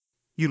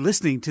You're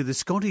listening to the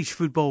Scottish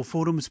Football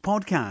Forums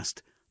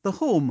podcast, the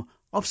home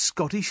of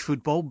Scottish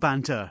football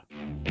banter.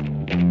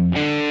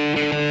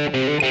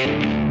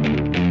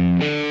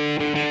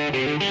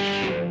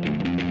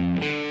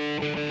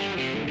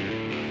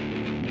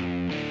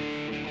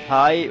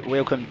 Hi,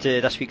 welcome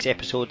to this week's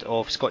episode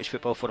of Scottish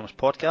Football Forums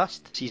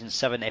podcast, Season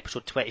 7,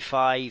 Episode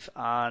 25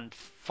 and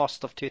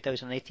 1st of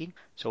 2018.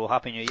 So,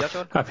 Happy New Year,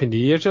 John. Happy New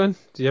Year, John.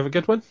 Did you have a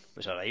good one? It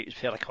was alright, it was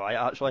fairly quiet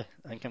actually.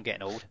 I think I'm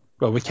getting old.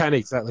 Well, we can't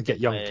exactly get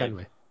young, can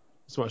we?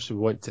 As much as we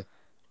want to.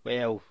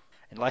 Well,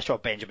 unless you're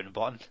Benjamin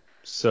Button.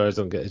 So I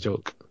don't get a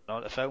joke.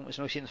 Not the film, it's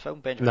not seen the film,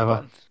 Benjamin Never.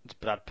 Button. It's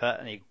Brad Pitt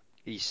and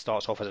he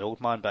starts off as an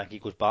old man but he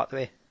goes back the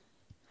way.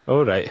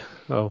 Oh, right.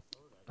 Oh.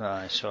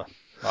 So,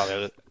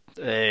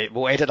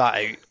 we'll edit that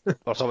out,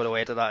 or someone will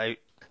edit that out.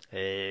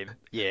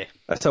 Yeah.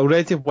 It's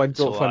already one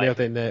joke So funnier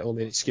than the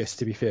only excuse,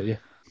 to be fair to you.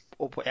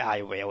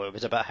 Aye, well, it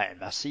was a bit hit and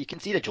miss. So you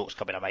can see the jokes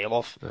coming a mile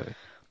off. Right. I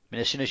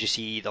mean, as soon as you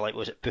see the,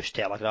 was it Bush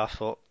Telegraph,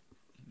 thought,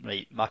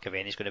 right,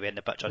 McAvaney's going to be in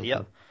the picture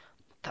here.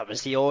 There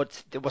was the odd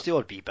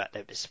wee bit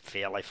that was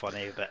fairly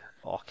funny, but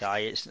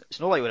okay, it's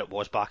not like what it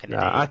was back in the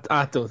day.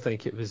 I don't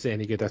think it was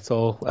any good at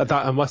all.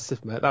 I must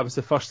admit, that was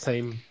the first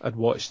time I'd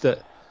watched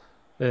it.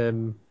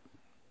 It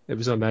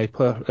was on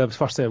iPlayer. It was the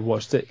first time I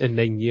watched it in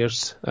 9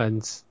 years,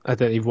 and I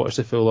didn't even watch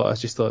the full lot. I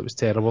just thought it was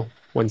terrible.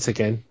 Once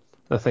again,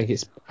 I think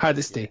it's had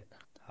its day.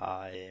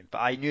 But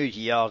I New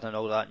Year and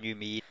all that, new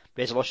me.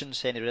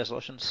 Resolutions? Any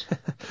resolutions?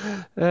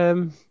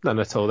 None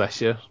at all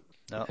this year.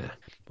 No. Yeah.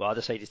 Well, I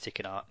decided to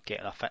get a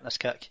fitness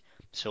kick.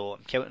 So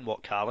I'm counting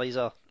what calories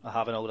I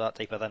have and all that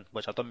type of thing,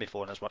 which I've done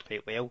before and has worked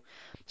quite well.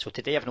 So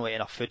today I've not ate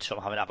enough food, so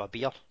I'm having to have a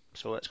beer.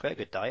 So it's quite a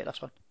good diet,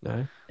 this one.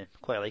 No. Yeah,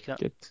 quite liking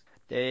it.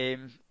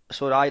 Good.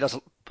 So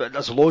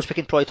there's loads we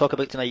can probably talk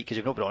about tonight because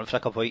we've not been on for a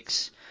couple of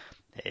weeks.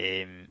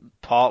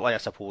 Partly, I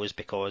suppose,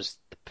 because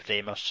the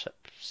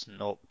Premiership's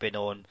not been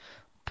on.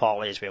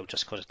 Partly as well,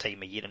 just because of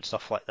time of year and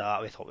stuff like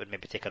that. We thought we'd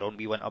maybe take our own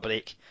wee winter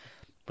break.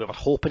 We were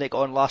hoping it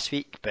got on last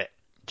week, but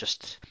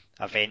just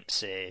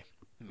events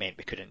meant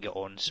we couldn't get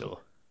on, so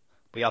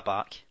we are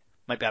back.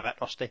 Might be a bit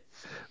rusty.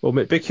 Well,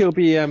 McBicky will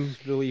be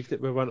relieved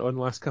that we weren't on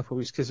last couple of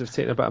weeks because we've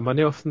taken a bit of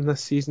money off them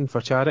this season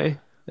for charity.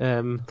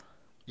 Yes.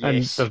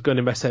 And they're going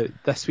to miss out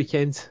this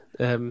weekend.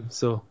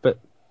 But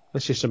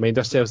let's just remind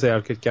ourselves they are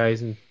good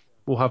guys, and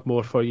we'll have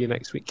more for you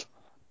next week.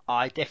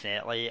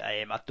 Definitely.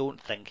 I don't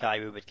think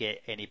we would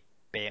get any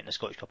bet in the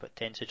Scottish Cup. It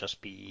tends to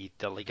just be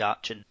the league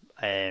action.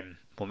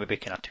 We'll maybe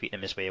kind of tweet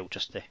them as well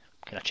just to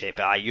kind of check.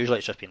 But usually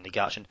it's just been league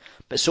action.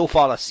 But so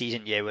far this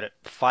season, we're at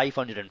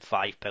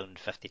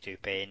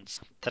 £505.52.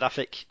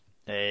 Terrific.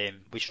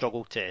 We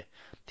struggled to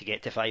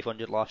get to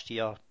 500 last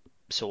year,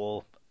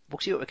 so we'll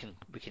see what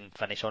we can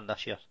finish on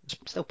this year. There's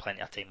still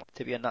plenty of time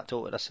to be in that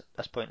total at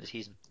this point in the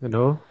season. I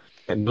know.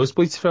 Getting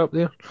nosebleeds for up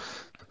there.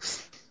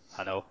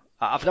 I know.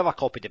 I've never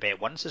copied the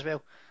bet once as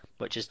well,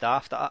 which is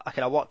daft. I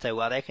kind of worked out,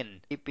 I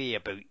reckon it'd be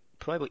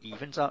probably about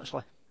evens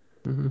actually.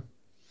 Mm-hmm.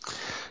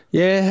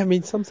 Yeah, I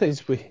mean,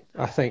 sometimes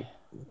I think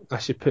I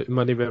should put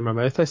money where my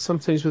mouth is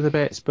sometimes with the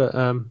bets, but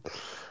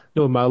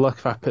no, my luck,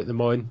 if I put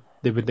them on,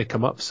 they wouldn't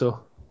come up, so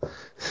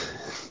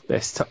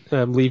best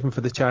leave them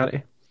for the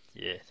charity.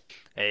 Yeah.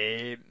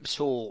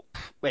 So,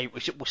 we'll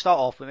start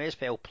off, we may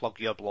as well plug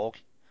your blog.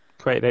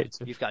 Quite right.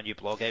 You've got a new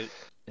blog out,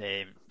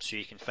 so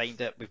you can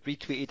find it. We've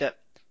retweeted it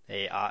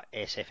at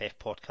SFF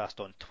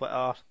Podcast on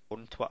Twitter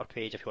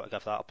page if you want to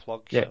give that a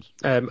plug. Yeah,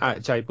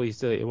 at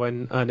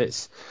JBlaze81, and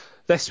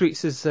this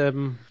week's is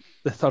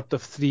the third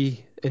of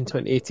 3 in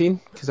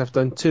 2018 because I've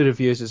done 2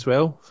 reviews as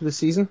well for the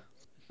season.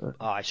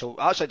 So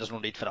actually there's no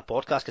need for a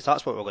podcast because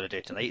that's what we're going to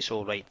do tonight.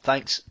 So right,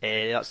 thanks.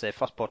 That's the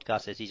first podcast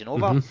of the season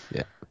over. Mm-hmm,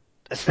 yeah.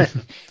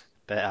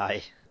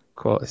 But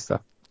quality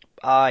stuff.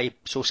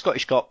 So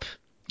Scottish Cup.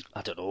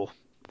 I don't know.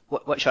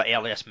 What's your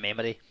earliest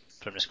memory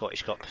from the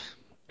Scottish Cup?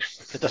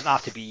 It doesn't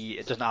have to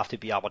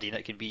be Aberdeen.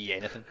 It can be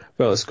anything.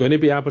 Well, it's going to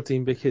be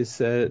Aberdeen because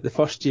the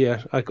first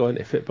year I got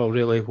into football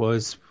really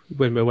was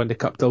when we won the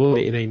Cup double,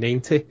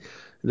 89-90.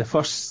 The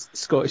first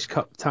Scottish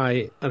Cup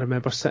tie I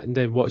remember sitting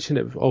down watching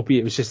it, albeit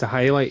it was just the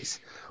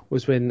highlights,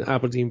 was when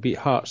Aberdeen beat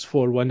Hearts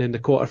 4-1 in the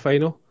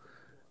quarter-final.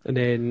 And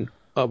then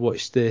I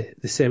watched the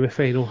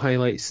semi-final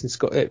highlights, and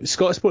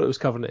Scott Sport was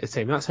covering it at the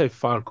time. That's how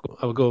far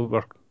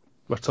ago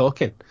we're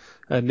talking.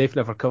 And they've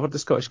never covered the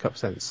Scottish Cup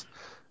since.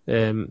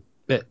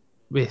 But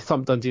we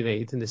thumped Dundee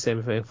United in the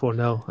semi-final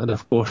 4-0, and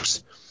of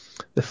course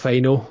the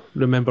final.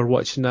 Remember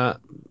watching that.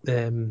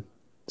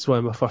 It's one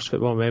of my first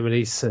football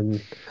memories,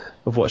 and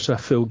of watching a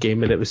full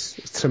game, and it was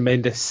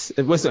tremendous.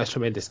 It wasn't a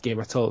tremendous game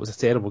at all. It was a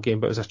terrible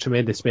game, but it was a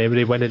tremendous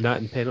memory winning that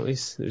in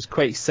penalties. It was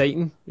quite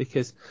exciting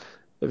because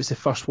it was the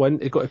first one.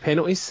 It got to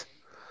penalties.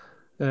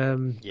 But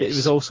it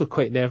was also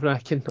quite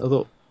nerve-wracking.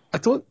 Although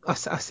I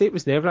say it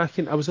was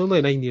nerve-wracking. I was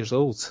only 9 years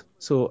old,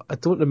 so I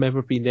don't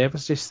remember being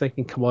nervous. Just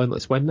thinking, "Come on,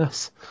 let's win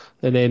this."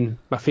 And then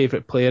my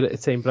favourite player at the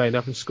time, Brian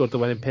Evans, scored the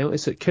winning penalty,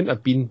 so it couldn't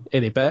have been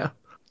any better.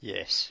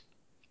 Yes.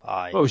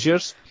 Aye. What was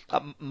yours?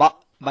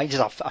 Mine's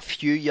just a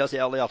few years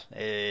earlier.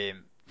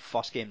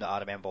 First game that I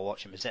remember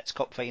watching was Its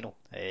Cup final,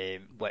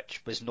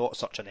 which was not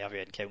such a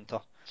nervy encounter.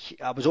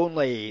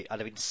 I'd have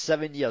been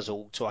 7 years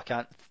old, so I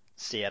can't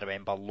say I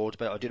remember loads,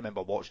 but I do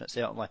remember watching it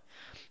certainly.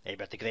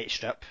 With the great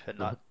strip and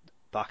that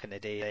back in the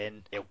day.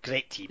 Then,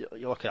 great team.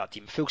 You look at that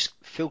team,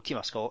 full team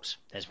of Scots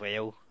as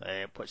well,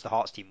 which the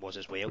Hearts team was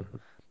as well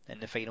in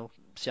the final.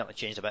 Certainly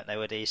changed a bit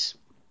nowadays.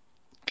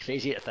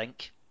 Crazy to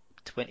think,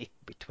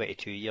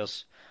 22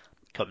 years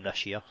come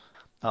this year.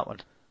 That one.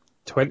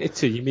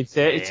 22? You mean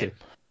 32?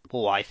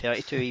 Oh, aye,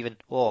 32 even.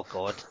 Oh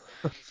God,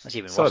 that's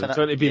even Sorry, worse. Isn't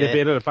trying to it? be the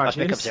bearer of bad Must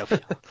make news.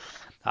 himself.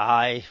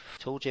 I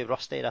told you,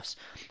 rusty this.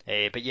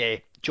 But yeah,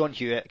 John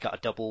Hewitt got a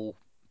double,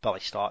 Billy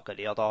Stark got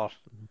the other,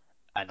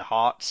 and the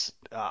Hearts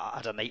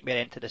had a nightmare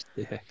into this.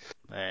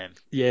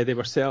 Yeah, they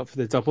were set up for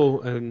the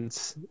double, and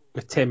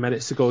with 10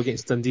 minutes to go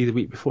against Dundee the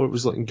week before, it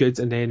was looking good,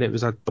 and then it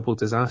was a double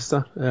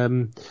disaster.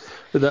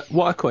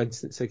 What a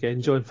coincidence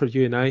again, John, for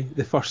you and I.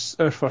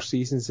 Our first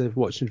seasons of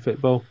watching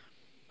football,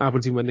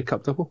 Aberdeen win the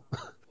cup double.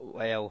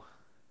 Well,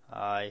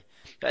 aye.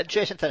 The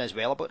interesting thing as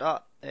well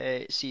about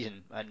that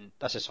season, and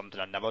this is something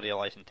I never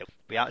realised until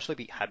we actually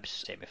beat Hibs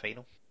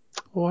semi-final.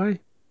 Why?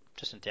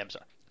 Just in terms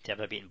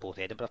of beating both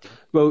Edinburgh teams.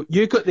 Well,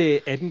 you got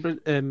the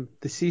Edinburgh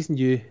the season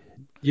you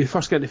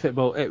first got into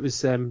football. It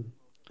was the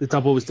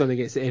double was done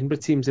against the Edinburgh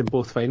teams in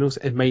both finals,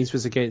 and mine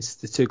was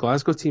against the two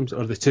Glasgow teams,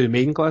 or the two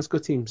main Glasgow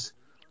teams,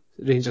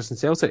 Rangers and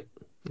Celtic.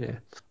 Yeah.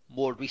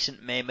 More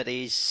recent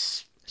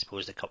memories, I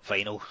suppose the cup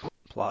final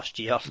last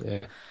year.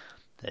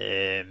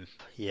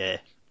 Yeah.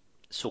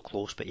 So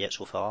close, but yet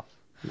so far.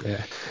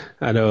 Yeah,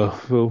 I know.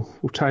 We'll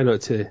try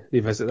not to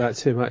revisit that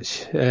too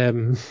much.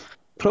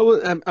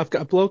 Probably, I've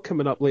got a blog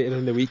coming up later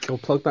in the week. I'll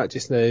plug that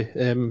just now.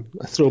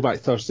 A throwback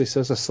Thursday, so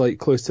there's a slight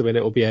close to when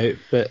it will be out.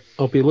 But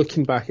I'll be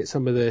looking back at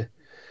some of the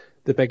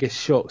biggest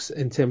shocks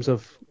in terms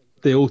of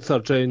the old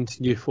third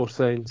round, new fourth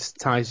round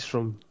ties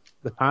from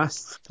the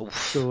past.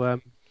 Oof.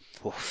 So,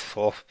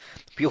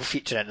 we'll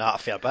feature in that a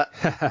fair bit.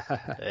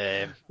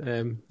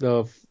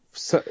 No,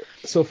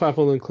 so far I've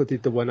only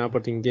included the one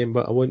Aberdeen game,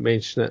 but I won't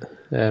mention it.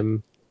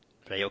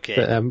 Right,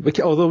 okay. But,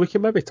 although we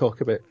can maybe talk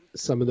about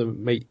some of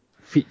them might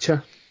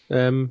feature,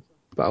 but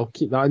I'll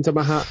keep that under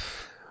my hat.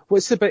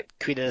 What's the bit?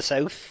 Queen of the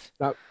South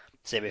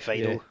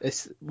semi-final.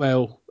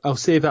 Yeah, I'll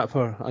save that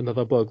for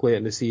another blog later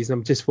in the season.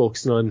 I'm just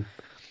focusing on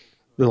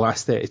the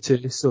last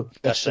 32. So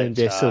this round,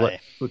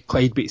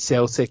 Clyde beat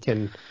Celtic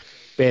and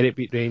Berwick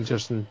beat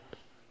Rangers, and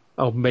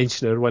I'll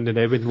mention our one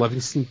now when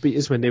Livingston beat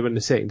us when they were in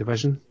the second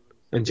division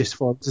and just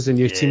formed as a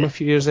new team a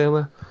few years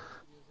earlier.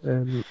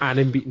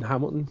 Annan beating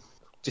Hamilton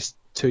just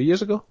 2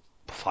 years ago.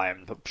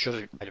 I'm sure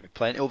there might be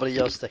plenty over the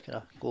years to kind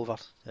of go over.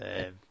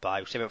 But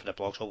I'll save it for the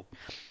blog. So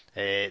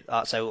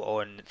that's out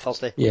on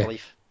Thursday, I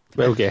believe.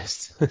 Well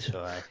guessed.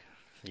 So,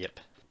 yep.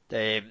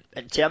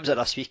 In terms of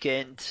this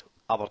weekend,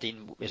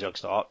 Aberdeen is our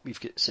start. We've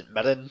got St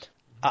Mirren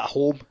at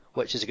home,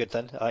 which is a good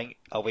thing. I think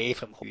away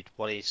from home, you'd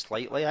worry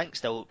slightly. I think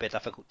still be a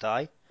difficult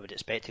tie. I would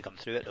expect to come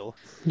through it though.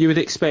 You would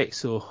expect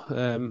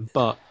so,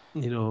 but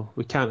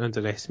we can't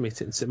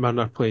underestimate it. And St Mirren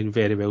are playing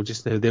very well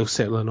just now. They'll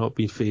certainly not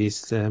be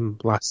phased.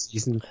 Last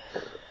season,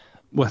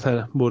 with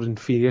a more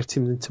inferior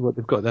team than to what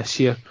they've got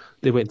this year,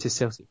 they went to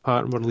Celtic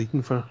Park and were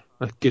leading for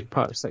a good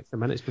part of 60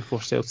 minutes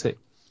before Celtic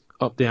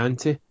upped the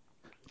ante.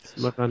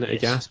 We're running out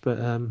of gas, but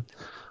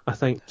I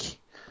think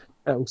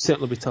it'll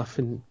certainly be tough,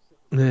 and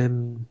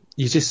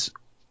you just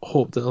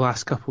hope that the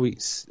last couple of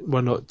weeks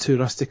we're not too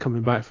rusty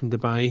coming back from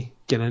Dubai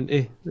getting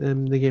into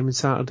the game on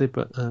Saturday,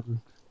 but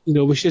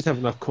we should have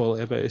enough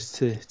quality about us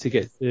to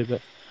get through,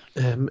 but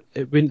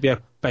it wouldn't be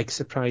a big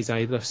surprise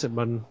either if St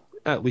Mirren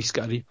at least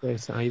got a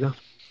replay either.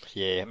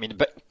 Yeah, I mean,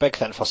 the big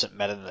thing for St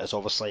Mirren is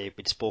obviously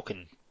we'd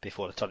spoken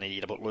before the turn of the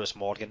year about Lewis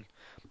Morgan.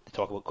 They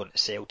talk about going to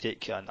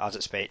Celtic, and as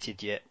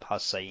expected, yet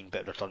has signed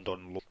but returned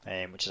on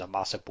loan, which is a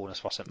massive bonus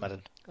for St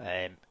Mirren.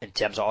 In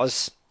terms of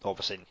us,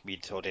 obviously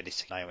we'd already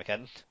signed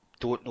McKinnon.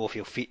 Don't know if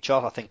he'll feature.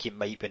 I think he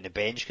might be on the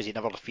bench because he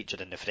never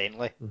featured in the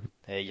friendly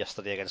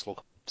yesterday against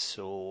Local.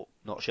 So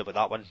not sure about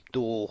that one.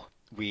 Though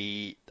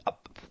we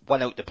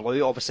won out the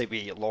blue. Obviously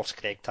we lost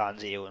Craig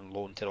Tansey on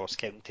loan to Ross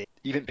County.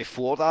 Even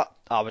before that,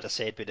 I would have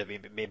said we'd have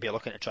been maybe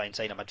looking to try and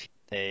sign a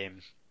midfielder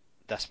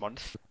this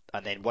month,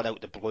 and then won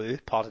out the blue.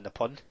 Pardon the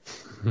pun,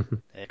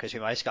 because we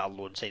managed to get a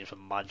loan signing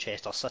from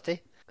Manchester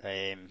City.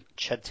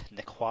 Chid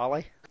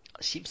Nikwali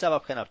seems to have a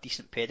kind of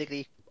decent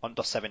pedigree.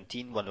 Under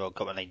 17 when we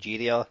got to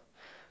Nigeria.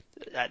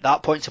 At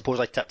that point, suppose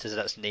I tipped as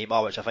it's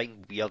Neymar, which I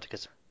find weird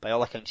because by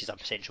all accounts he's a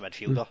central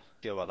midfielder.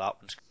 Sure about that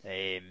one's.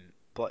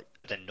 But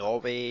in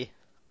Norway, a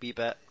wee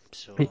bit.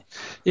 So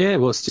yeah,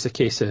 well, it's just a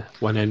case of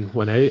one in,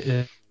 one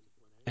out.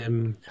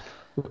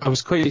 I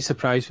was quite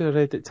surprised when I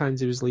read that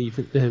Tansey was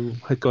leaving,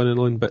 had gone on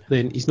loan, but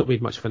then he's not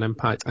made much of an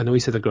impact. I know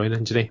he's had a groin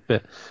injury,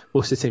 but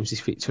most of the times he's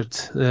featured.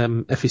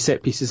 If his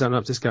set pieces aren't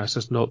up to scratch,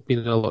 there's not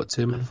been a lot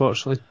to him,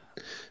 unfortunately.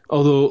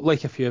 Although,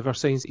 like a few of our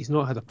signs, he's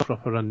not had a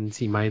proper run in the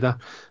team either,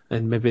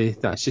 and maybe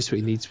that's just what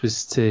he needs,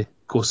 was to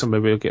go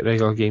somewhere where he'll get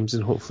regular games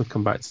and hopefully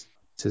come back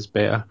to his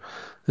better.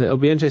 It'll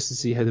be interesting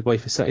to see how the boy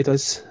for City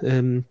does.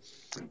 I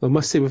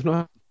must say we've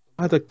not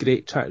had a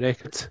great track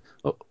record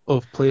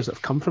of players that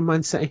have come from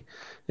Man City.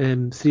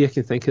 Three I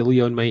can think of: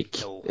 Leon, Mike,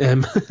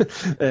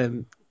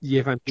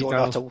 Yeah, Van Joe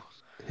Gaal. Nuttall.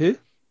 Who?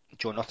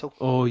 Joe Nuttall.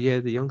 Oh yeah,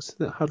 the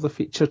youngster that hardly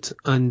featured,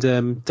 and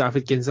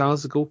David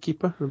Gonzalez, the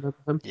goalkeeper. Remember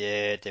him?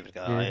 Yeah, David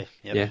Yeah, Guy.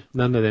 Yep. yeah.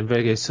 None of them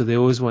very good. So they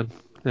always won.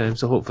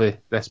 So hopefully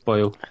this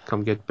boy will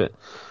come good. But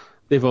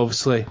they've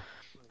obviously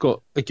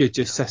got a good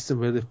just system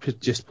where they've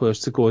produced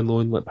players to go on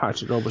loan. Like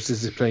Patrick Roberts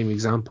is the prime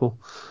example.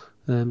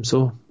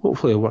 So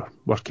hopefully it'll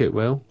work out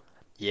well.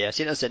 Yeah, I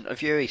seen his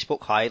interview. He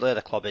spoke highly of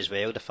the club as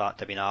well. The fact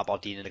that being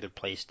Aberdeen in a good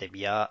place to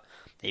be at,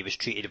 he was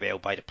treated well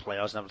by the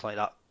players and everything like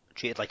that.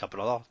 Treated like a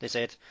brother, they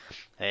said.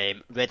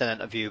 Read an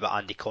interview with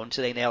Andy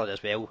Considine earlier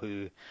as well,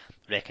 who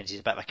reckons he's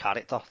a bit of a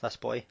character, this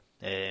boy.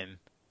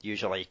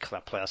 Usually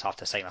players have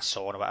to sign a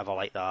song or whatever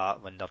like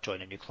that when they're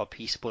joining a new club.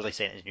 He supposedly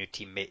sent his new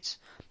teammates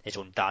his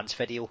own dance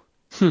video.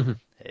 Yeah,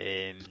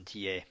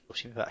 we'll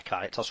see a bit of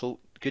character, so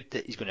good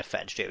that he's going to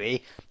fit in straight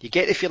away. You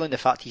get the feeling the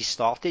fact he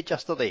started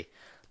yesterday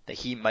that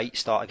he might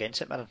start against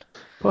St Mirren.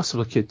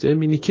 Possibly could do. I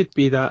mean, he could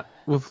be that.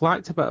 We've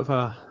lacked a bit of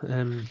a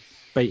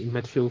bite in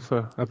midfield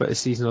for a bit of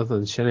season other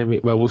than Shinnie.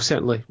 Well, we've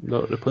certainly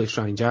not replaced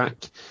Ryan Jack.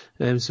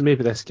 So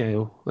maybe this guy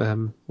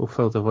will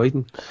fill the void.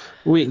 And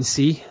wait and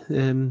see.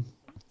 It'll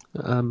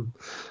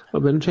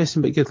be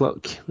interesting, but good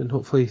luck. And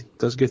hopefully he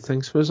does good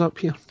things for us up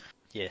here.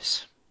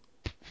 Yes.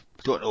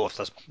 Don't know if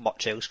there's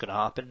much else going to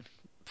happen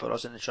for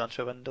us in the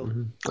transfer window.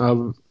 I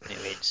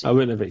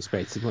wouldn't have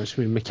expected much.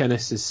 I mean,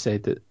 McInnes has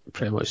said that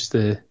pretty much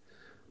the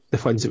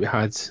funds that we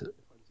had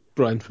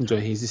brought in from John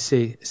Hayes'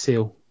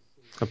 sale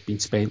have been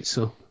spent,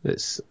 so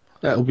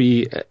it'll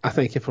be. I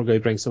think if we're going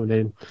to bring someone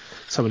in,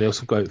 someone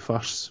else will go out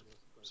first.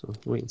 So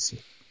wait and see.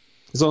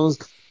 As long as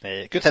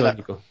good thing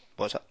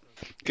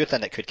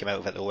that could come out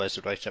of it though is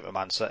the relationship with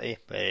Man City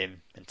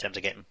in terms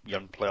of getting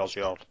young players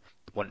who are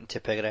wanting to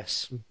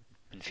progress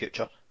in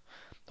future.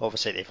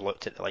 Obviously, they've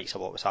looked at the likes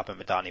of what was happening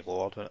with Danny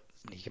Ward when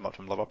he came up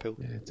from Liverpool.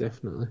 Yeah,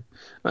 definitely.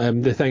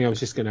 The thing I was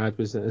just going to add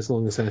was that as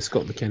long as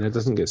Scott McKenna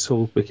doesn't get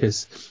sold,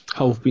 because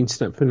Hull have been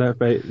snipping it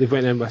about, they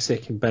went in with a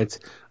second bid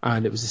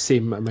and it was the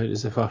same amount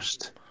as the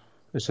first,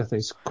 which I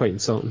think is quite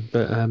insulting.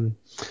 But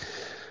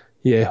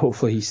yeah,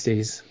 hopefully he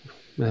stays,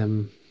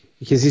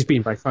 because he's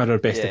been by far our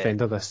best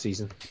defender this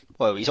season.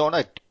 Well, he's on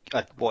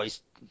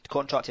he's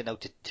contracted now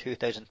to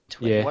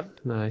 2021.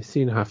 Yeah,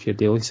 3.5 year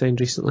deal he signed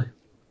recently.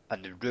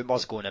 And the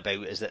rumours going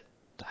about is that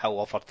Hull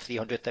offered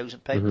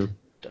 £300,000.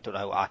 I don't know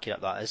how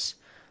accurate that is.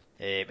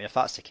 I mean, if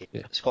that's the case,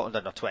 Scotland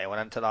under 21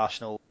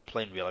 international,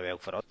 playing really well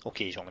for us.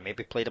 Okay, he's only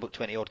maybe played about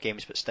 20 odd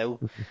games, but still,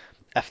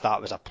 if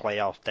that was a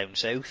player down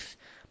south,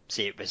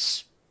 say it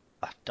was,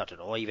 I don't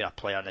know, even a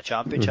player in the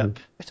Championship,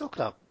 we're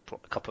talking a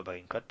couple of £1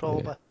 million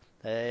probably.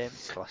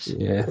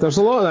 Yeah, there's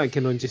a lot of that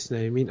going on just now.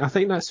 I mean, I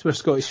think that's where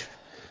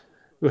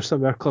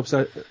some of our clubs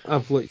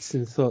I've looked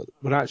and thought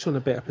we're actually in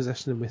a better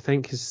position than we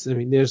think. Because I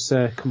mean, there's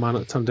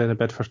Kilmarnock turned down a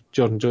bid for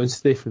Jordan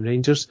Jones today from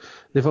Rangers.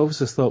 They've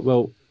obviously thought,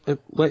 well,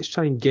 let's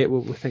try and get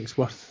what we think's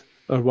worth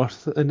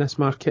in this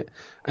market,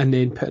 and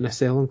then put in a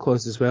selling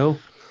clause as well,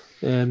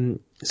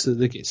 so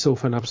they get sold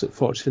for an absolute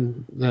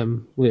fortune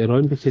later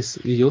on. Because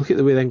you look at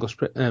the way the English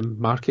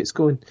market's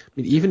going. I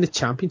mean, even the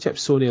Championship,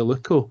 Sonny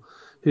Aluko,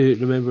 who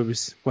remember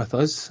was with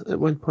us at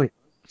one point.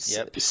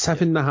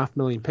 £7.5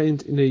 million.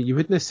 You know, you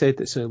wouldn't have said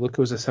that Sonny Aluko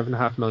was a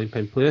 £7.5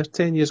 million player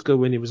 10 years ago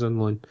when he was on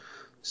loan.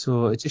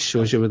 So it just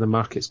shows you where the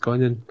market's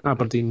gone, and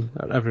Aberdeen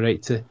are every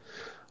right to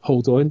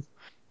hold on.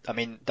 I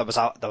mean, there was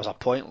a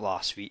point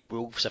last week.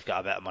 Wolves have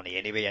got a bit of money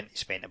anyway, and they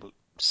spent about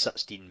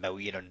 16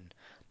 million on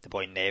the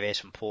boy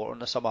Neves from Porto in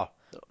the summer.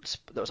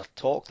 There was a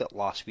talk that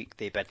last week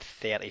they bid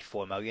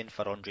 34 million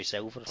for Andre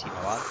Silva, Team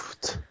Milan.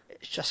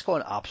 It's just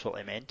gone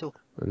absolutely mental.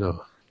 I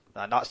know.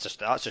 And that's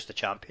just the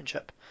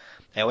Championship.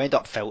 It'll end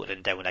up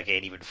filtering down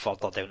again, even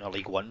further down to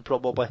League One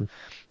probably,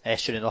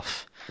 soon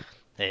enough.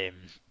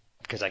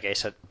 Because I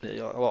guess a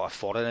lot of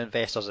foreign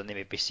investors, and they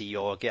maybe see,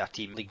 get a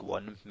team League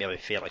One maybe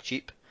fairly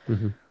cheap,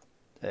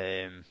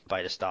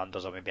 by the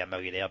standards, or maybe a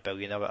millionaire,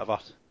 billionaire, whatever.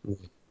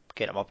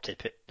 Get them up to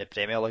the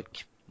Premier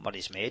League.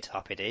 Money's made.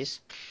 Happy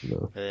days.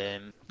 No.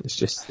 It's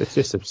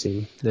just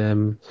obscene.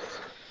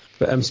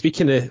 But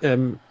speaking of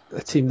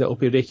a team that will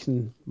be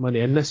raking money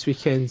in this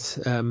weekend,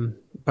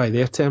 by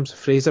their terms,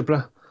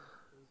 Fraserburgh,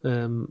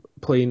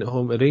 playing at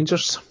home at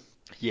Rangers.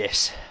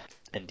 Yes,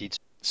 indeed.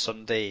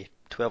 Sunday,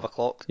 12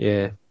 o'clock.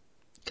 Yeah.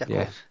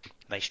 Kick-off.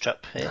 Nice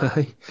trip.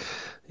 Yeah,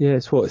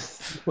 it's what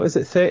is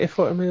it,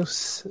 30-40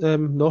 miles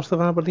north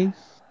of Aberdeen?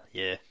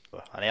 Yeah,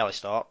 an early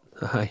start.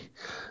 Aye.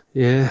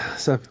 Yeah,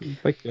 it's a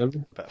big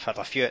journey. But I've had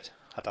a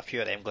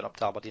few of them going up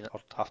to Aberdeen at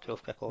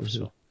 12:30 kick-off,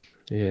 so.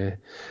 Yeah.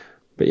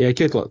 But yeah,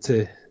 good luck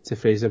to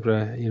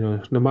Fraserburgh. You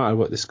know, no matter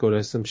what the score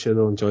is, I'm sure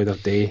they'll enjoy their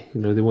day.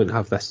 You know, they won't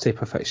have this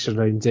type of fixture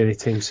round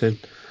anytime soon.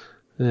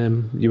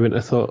 You wouldn't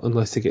have thought,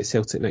 unless they get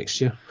Celtic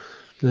next year.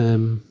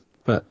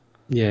 But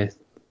yeah,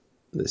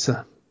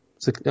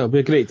 it'll be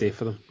a great day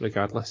for them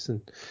regardless.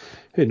 And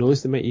who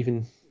knows, they might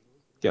even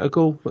get a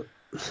goal, but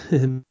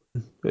it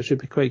should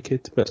be quite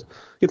good. But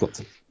good luck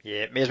to them.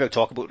 Yeah, may as well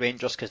talk about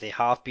Rangers, because they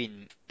have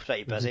been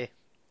pretty busy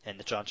in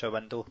the transfer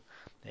window.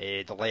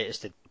 The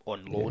latest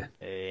on loan,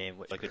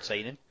 which is a good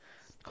signing.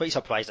 Quite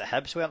surprised that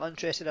Hibs weren't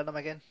interested in him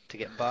again to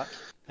get him back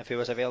if he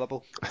was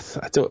available. I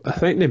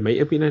think they might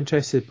have been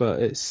interested, but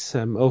it's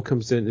all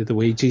comes down to the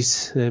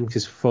wages,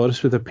 because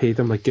Forest would have paid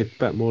him a good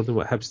bit more than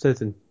what Hibs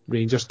did, and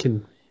Rangers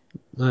can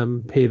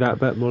pay that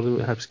bit more than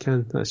what Hibs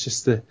can. That's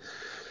just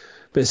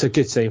but it's a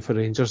good sign for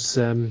Rangers.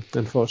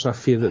 Unfortunately, I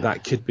fear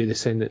that could be the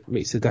sign that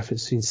makes the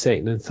difference between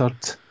second and third.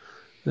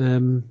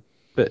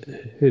 But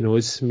who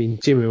knows? I mean,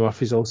 Jamie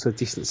Murphy's also a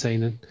decent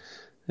signing.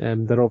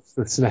 They're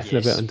obviously sniffing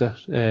a bit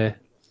under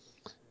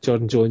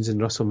Jordan Jones,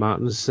 and Russell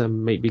Martins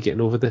might be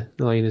getting over the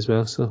line as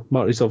well. So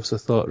Marty's obviously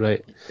thought,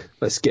 right,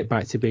 let's get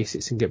back to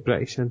basics and get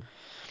British in.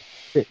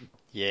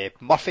 Yeah,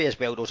 Murphy as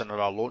well, those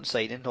another loan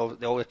signing. All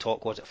the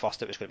talk was at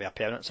first it was going to be a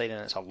permanent signing,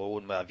 and it's a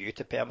loan with a view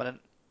to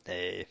permanent.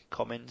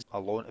 Cummins, a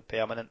loan to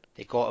permanent.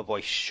 They got a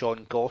boy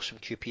Sean Goss from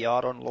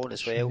QPR on loan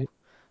as well. Right.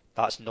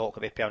 That's not going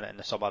to be permanent in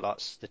the summer.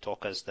 That's the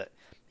talk is that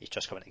he's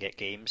just coming to get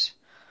games.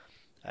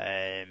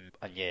 And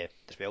yeah,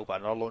 as well, but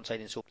another loan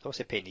signing. So they're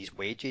obviously paying these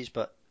wages,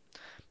 but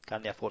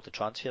can they afford the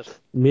transfers?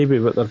 Maybe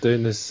what they're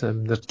doing is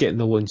they're getting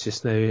the loans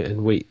just now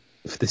and wait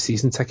for the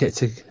season ticket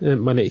to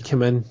money to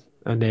come in,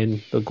 and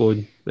then they'll go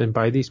and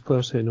buy these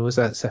players. Who knows?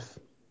 That's if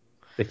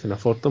they can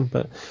afford them.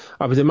 But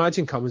I would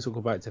imagine Cummins will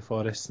go back to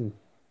Forest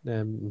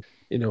and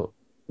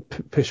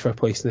push for a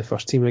place in the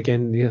first team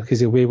again, because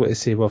he'll be able to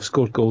say, well, I've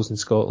scored goals in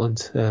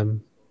Scotland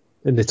in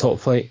the top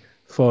flight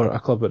for a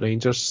club at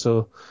Rangers,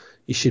 so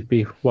he should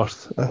be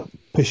worth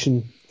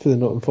pushing for the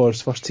Nottingham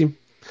Forest first team.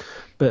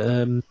 But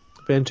it'll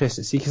be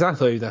interesting to see, because I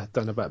thought he'd have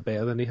done a bit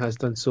better than he has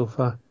done so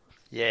far.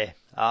 Yeah,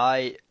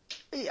 I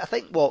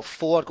think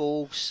 4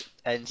 goals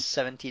in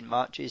 17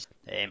 matches.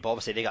 But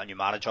obviously they got a new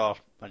manager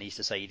and he's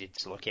decided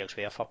to look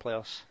elsewhere for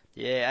players.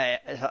 Yeah,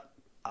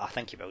 I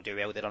think he will do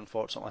well there,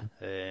 unfortunately.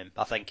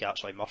 I think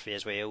actually Murphy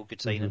as well,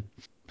 good signing.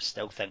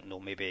 Still think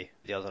maybe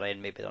the other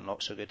end, maybe they're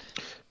not so good.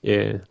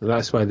 Yeah,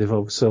 that's why they've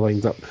obviously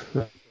lined up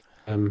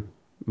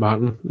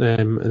Martin,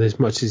 and as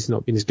much as he's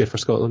not been as good for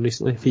Scotland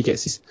recently, if he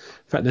gets his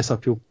fitness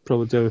up, he'll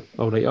probably do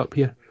alright up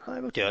here.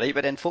 I will do alright,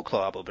 but then folk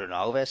thought about Bruno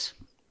Alves.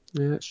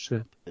 Yeah, that's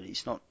true. But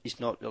he's not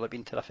really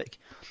been terrific.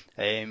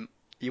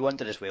 You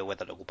wonder as well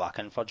whether they'll go back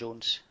in for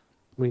Jones.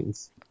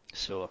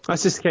 So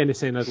That's just the kind of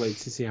sign I'd like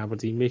to see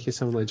Aberdeen making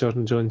someone like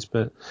Jordan Jones,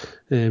 but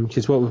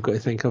because what we've got to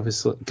think of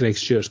is Greg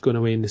Stewart's going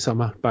away in the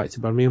summer back to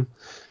Birmingham.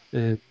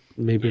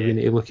 Maybe we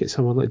need to look at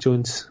someone like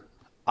Jones.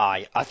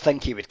 I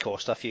think he would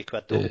cost a few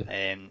quid though.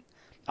 Yeah.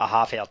 I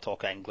have heard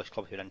talk of English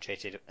clubs who are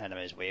interested in him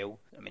as well.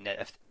 I mean,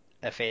 if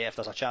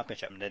there's a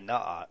championship, then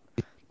that a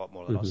lot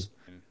more than us.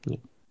 Yeah. In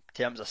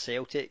terms of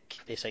Celtic,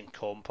 they signed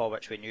Compa,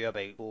 which we knew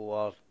about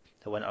over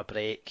the winter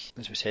break.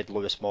 As we said,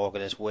 Lewis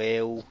Morgan as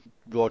well.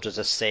 Rodgers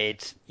has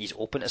said he's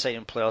open to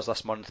signing players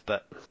this month,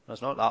 but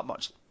there's not that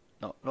much,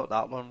 not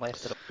that long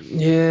left of it.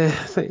 Yeah,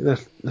 I think they're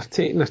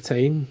taking their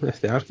time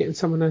if they are getting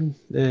someone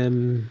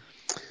in.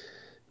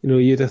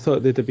 You'd have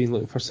thought they'd have been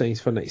looking for signs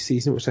for next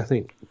season, which I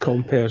think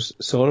compares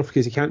sort of,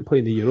 because he can't play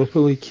in the Europa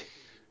League.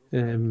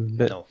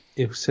 But No.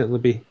 He'll certainly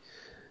be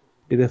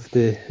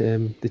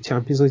the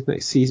Champions League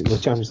next season, the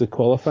Champions League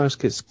qualifiers,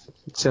 because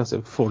Celtic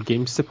have 4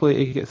 games to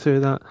play to get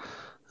through that.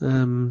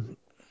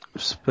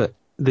 But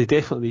they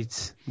definitely need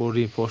more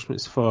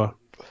reinforcements for,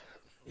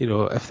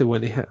 if they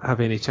want to have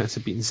any chance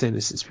of beating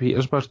Zenit St.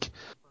 Petersburg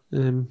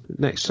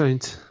next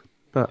round.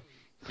 But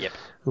Yep.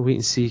 we'll wait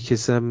and see,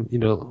 because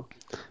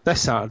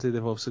this Saturday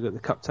they've also got the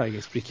cup tie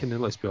against Brecon,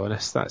 and let's be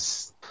honest,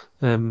 that's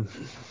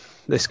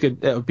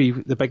good. It'll be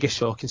the biggest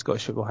shock in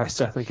Scottish football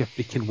history, I think, if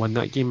Brecon win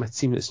that game. A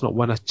team that's not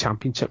won a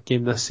championship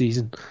game this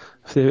season,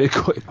 if they would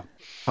go to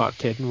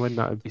Parkhead and win,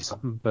 that would be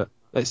something, but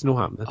it's no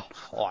happening.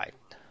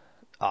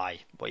 Aye.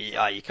 Well,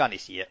 you can't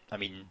see it. I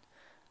mean,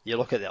 you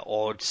look at the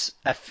odds.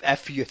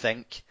 If you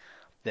think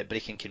that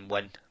Brecon can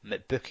win,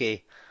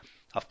 McBookie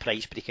have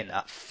priced Brecon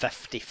at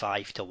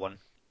 55 to 1.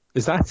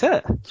 Is that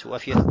it? So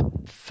if you're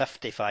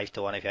 55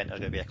 to 1, if you think there's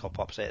going to be a cup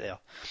upset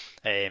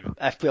there.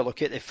 If we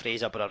look at the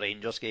Fraserburgh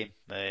Rangers game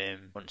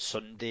on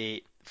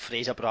Sunday,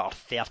 Fraserburgh are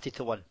 30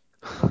 to 1.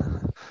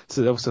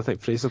 So they also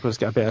think Fraserburgh's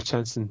got a better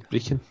chance than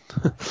Brecon.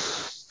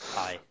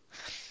 Aye.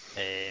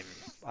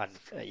 And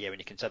when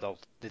you consider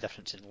the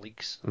difference in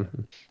leagues.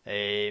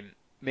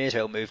 May as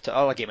well move to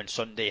our game on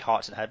Sunday,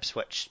 Hearts and Hibs,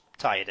 which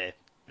tied a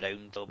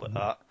round a little bit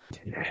that.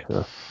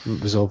 Yeah,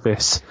 it was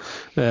obvious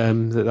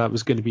that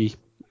was going to be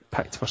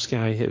picked for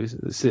Sky.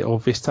 It's the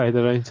obvious tie of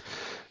the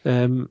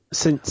round.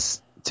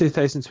 Since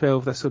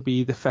 2012, this will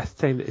be the 5th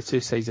time that the two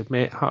sides have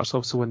met. Hearts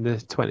also won the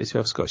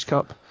 2012 Scottish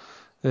Cup,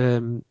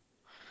 that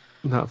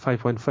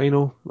 5-1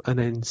 final, and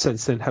then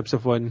since then Hibs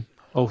have won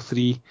all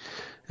 3,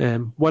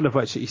 one of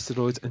which at Easter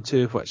Road and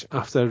 2 of which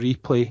after a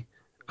replay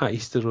at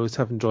Easter Road,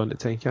 having drawn at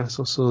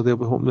Tynecastle. So they'll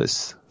be hoping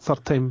it's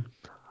third time,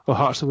 or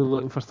Hearts will be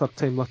looking for third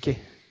time lucky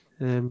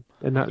in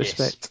that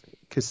respect,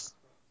 because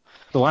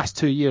the last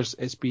 2 years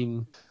it's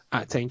been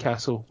at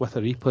Tynecastle with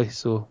a replay,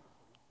 so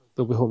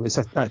they'll be hoping it's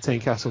at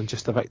Tynecastle and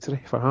just a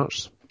victory for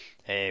Hearts.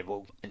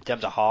 Well, in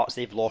terms of Hearts,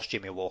 they've lost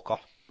Jamie Walker.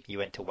 He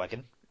went to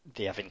Wigan.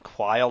 They have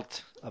inquired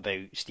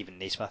about Stephen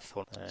Naismith.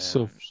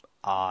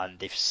 and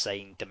they've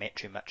signed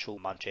Dimitri Mitchell,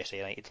 Manchester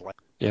United.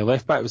 Yeah,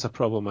 left back was a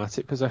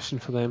problematic position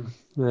for them.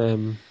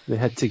 They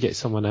had to get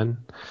someone in.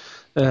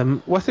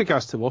 With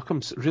regards to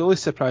Morecambe, I'm really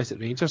surprised that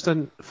Rangers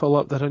didn't follow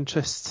up their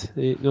interest.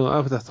 I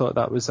would have thought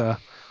that was a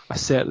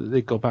cert that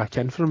they'd go back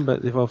in for him,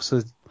 but they've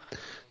obviously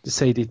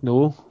decided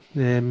no.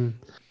 They're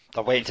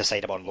waiting to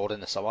sign him on loan in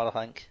the summer, I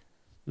think.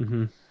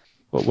 Mm-hmm.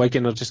 But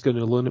Wigan are just going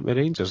to loan it with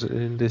Rangers at the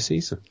end of the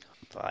season.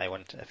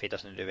 If he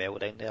doesn't do well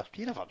down there,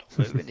 you never know. It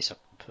wouldn't be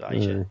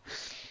surprise you.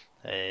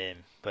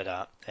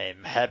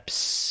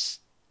 Hibs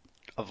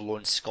have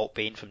loaned Scott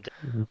Bain from.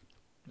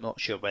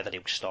 Not sure whether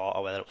he'll start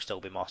or whether it'll still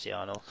be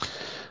Marciano.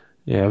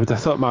 Yeah, I would have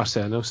thought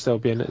Marciano will still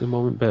be in at the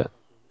moment, but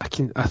I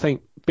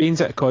think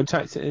Bain's out of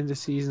contract at the end of the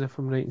season, if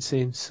I'm right in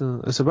saying.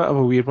 So it's a bit of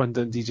a weird one,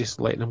 Dundee just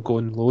letting him go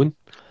on loan.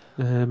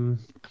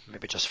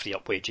 Maybe just free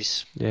up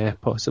wages. Yeah,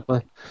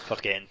 possibly. For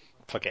getting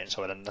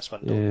someone in this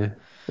window.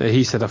 Yeah,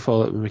 he said a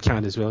fallout with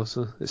McCann as well,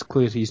 so it's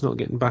clear he's not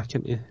getting back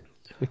into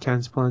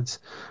McCann's plans,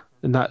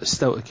 and that's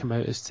still to come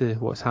out as to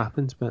what's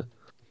happened. But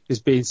as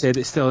Bain said,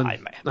 it's still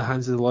in the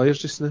hands of the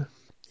lawyers just now.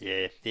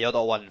 Yeah, the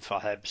other one for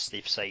Hibs,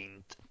 they've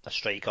signed a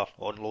striker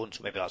on loan,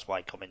 so maybe that's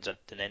why Cummins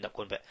didn't end up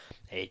going. But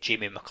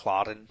Jamie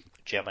McLaren,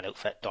 German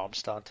outfit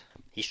Darmstadt,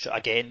 he's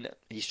trying to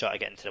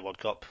get into the World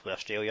Cup with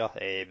Australia.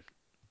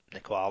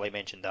 Nico Ali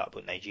mentioned that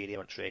about Nigeria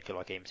wants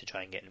regular games to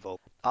try and get involved.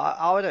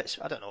 I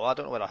don't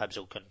know whether Hibs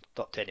will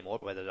conduct anymore,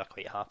 whether they're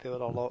quite happy with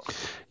it or not.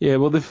 Yeah,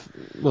 well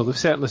they've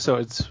certainly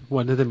sorted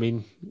one of the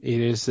main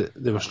areas that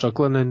they were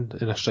struggling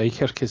in a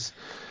striker, because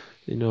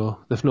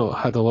they've not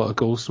had a lot of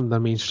goals from their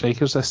main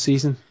strikers this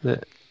season.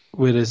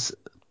 Whereas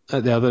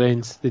at the other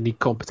end they need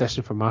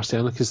competition from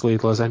Marciano because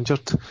Laidlaw's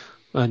injured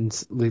and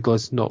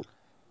Laidlaw's not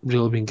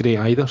really been great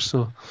either.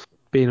 So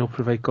Bain will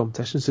provide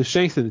competition. So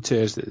strength of the two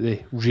is that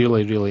they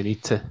really, really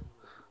need to.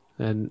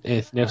 And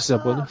anything else is a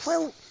bonus.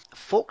 Well,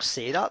 folks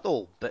say that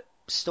though, but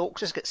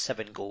Stokes has got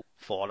 7 goals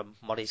for him,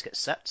 Murray's got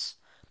 6.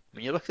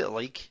 When you look at the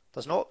league,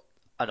 there's not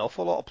an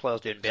awful lot of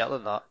players doing better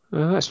than that.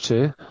 That's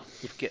true.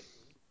 You've got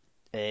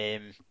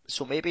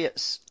so maybe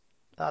it's,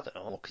 I don't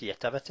know,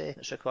 creativity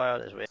that's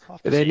required as well.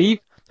 But then there's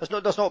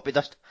been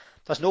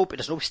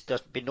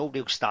no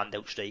real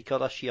standout striker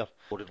this year,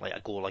 scoring like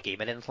a goal a game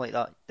or anything like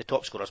that. The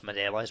top scorer is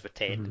Manella with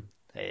 10,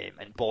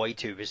 and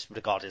Boyd, who was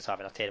regarded as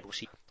having a terrible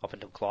season up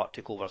until Clark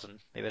took over, and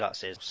maybe that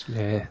says.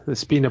 Yeah,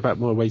 it's been a bit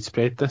more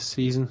widespread this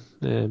season.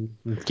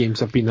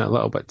 Games have been a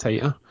little bit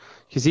tighter.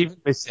 Because even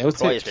with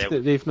Celtic,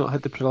 they've not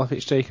had the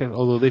prolific striker,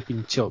 although they've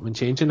been chopping and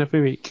changing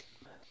every week.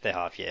 They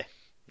have, yeah.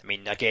 I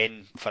mean,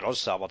 again, for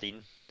us,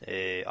 Aberdeen,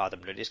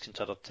 Adam Rooney is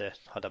considered to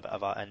had a bit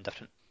of an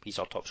indifferent. He's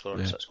our top scorer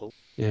in 6 goals.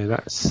 Yeah,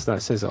 that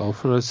says it all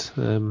for us.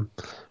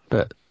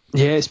 But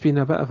yeah, it's been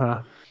a bit of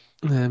a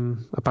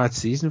bad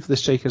season for the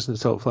strikers in the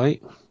top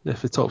flight.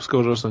 If the top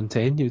scorer's on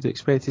 10, you'd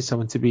expect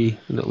someone to be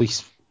in at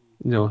least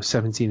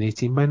 17,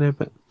 18 by now.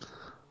 But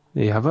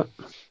there you have it.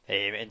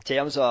 In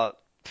terms of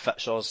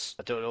fixtures,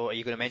 I don't know, are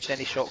you going to mention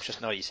any shocks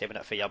just now? Are you saving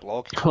it for your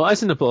blog? Well, it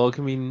is in the blog.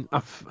 I mean,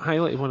 I've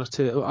highlighted one or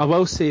two. I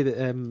will say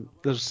that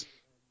there's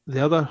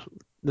another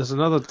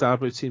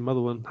derby between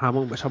Motherwell and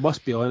Hamilton, which I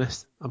must be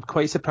honest, I'm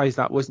quite surprised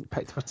that wasn't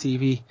picked for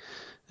TV.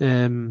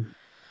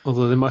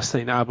 Although they must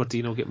think that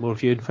Aberdeen will get more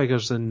viewing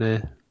figures than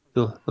the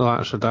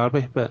Lanarkshire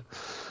derby, but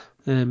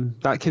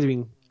that could have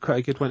been quite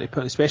a good one to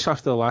put, especially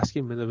after the last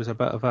game when there was a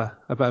bit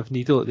of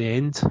needle at the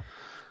end.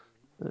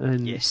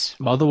 And yes,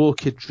 Motherwell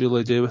could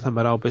really do with a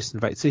morale boosting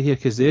victory here,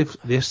 because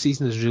their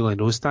season has really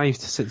nosedived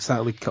since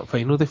that League Cup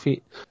final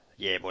defeat.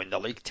 Yeah, but in the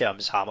league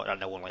terms, Hamilton are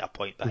now only a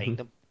point behind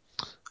them.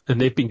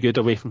 And they've been good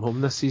away from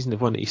home this season.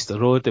 They've won at Easter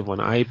Road, they've won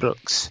at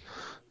Ibrox,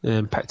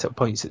 picked up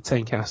points at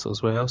Tynecastle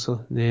as well.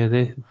 So yeah,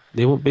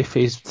 they won't be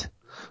phased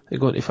at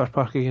going to Fir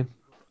Park again.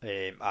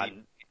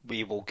 And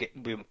we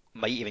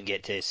might even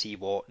get to see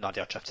what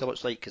Nadir Chifty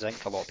looks like, because I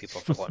think a lot of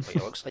people have forgotten what he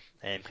looks like.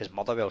 Because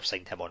Motherwell have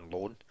signed him on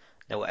loan.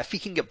 Now, if he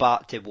can get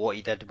back to what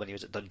he did when he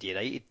was at Dundee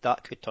United,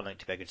 that could turn out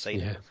to be a good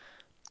signing. Yeah.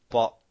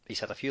 But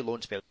he's had a few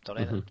loan spells, done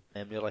anything,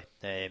 really.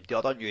 The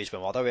other news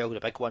with Motherwell, the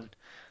big one,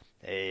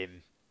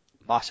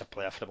 massive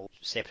player from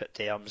separate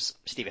terms,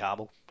 Stevie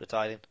Hamill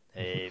retiring.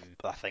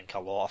 But I think a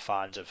lot of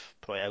fans of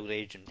probably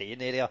outrage in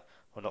the area,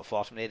 or not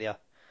far from the area,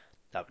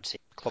 that would say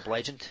club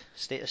legend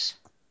status.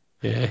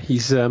 Yeah,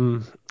 he's. I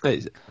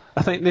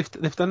think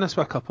they've done this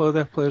with a couple of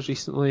their players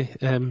recently.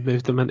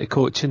 Moved them into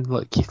coaching.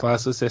 Like Keith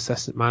Lasley's the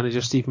assistant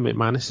manager. Stephen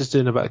McManus is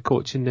doing a bit of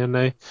coaching there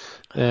now.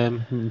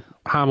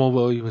 Hamill,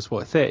 well, he was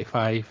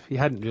 35. He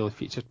hadn't really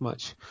featured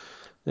much.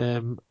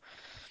 It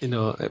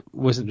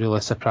wasn't really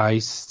a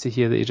surprise to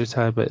hear that he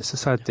retired, but it's a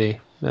sad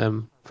day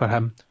for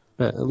him.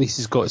 But at least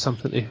he's got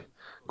something to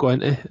go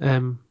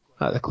into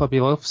at the club he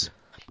loves.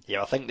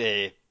 Yeah, I think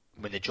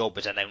when the job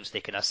was announced,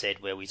 they kind of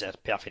said, well, he's a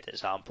perfect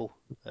example.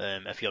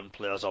 If young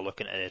players are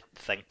looking to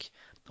think,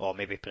 or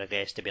maybe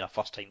progress to being a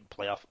first team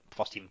player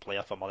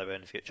for Motherwell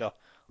in the future,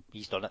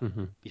 he's done it.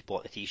 He's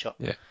bought the t-shirt.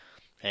 Yeah.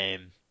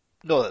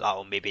 Not that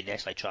will maybe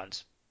necessarily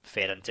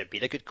fair to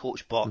being a good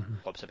coach, but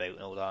clubs about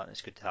and all that, and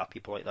it's good to have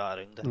people like that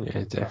around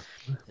Yeah,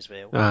 definitely. as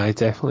well. Aye,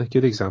 definitely.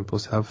 Good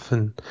examples to have.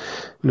 And,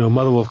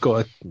 Motherwell have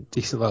got a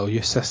decent little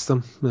youth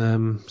system,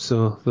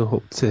 so they'll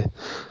hope to,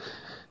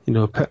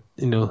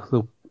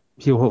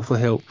 he'll hopefully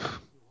help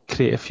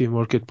create a few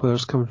more good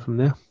players coming from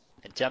there.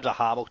 In terms of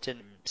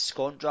Hamilton,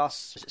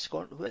 Skondras, is it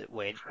Skondras?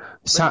 When?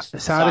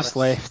 Saris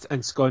left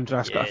and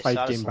Skondras got a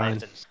 5-game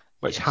ban,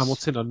 which yes.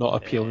 Hamilton are not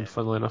appealing,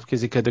 funnily enough,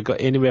 because he could have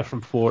got anywhere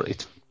from 4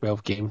 to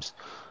 12 games.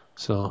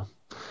 So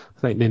I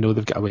think they know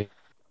they've got away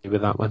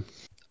with that one.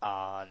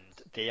 And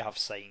they have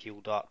signed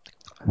Gilda.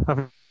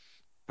 I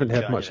haven't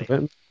heard much about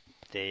him.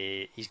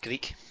 He's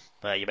Greek.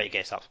 You might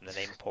guess that from the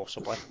name,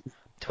 possibly.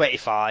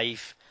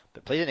 25,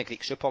 but played in the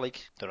Greek Super League.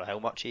 Don't know how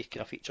much he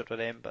kind of featured with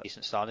them, but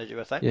decent standard, you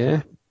would think.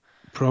 Yeah,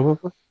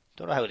 probably.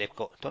 Don't know how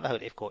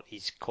they've got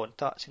his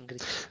contacts in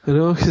Greece. I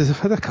know, because I've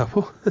had a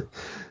couple.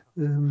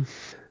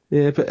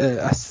 Yeah, but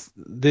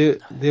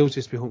they'll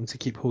just be hoping to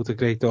keep hold of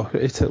Greg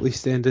Docherty to at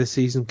least the end of the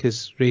season,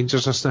 because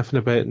Rangers are sniffing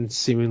about and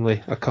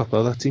seemingly a couple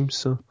other teams.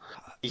 So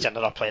he's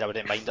another player I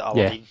wouldn't mind at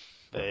Aberdeen.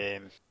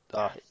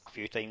 A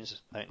few times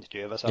out to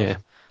do with us. Yeah.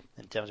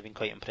 In terms of being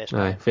quite impressed.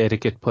 Aye, very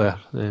good player,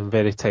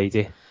 very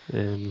tidy.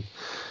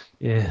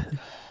 Yeah,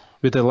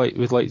 we'd like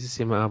to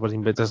see him at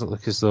Aberdeen, but it doesn't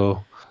look as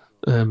though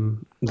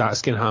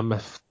that's going to happen.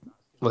 If,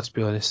 let's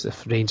be honest,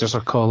 if Rangers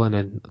are calling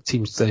and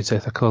teams down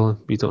south are calling,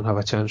 we don't have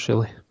a chance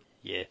really.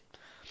 Yeah.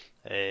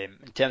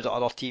 In terms of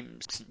other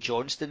teams, St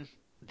Johnstone,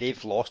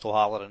 they've lost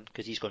O'Halloran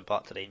because he's gone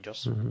back to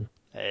Rangers.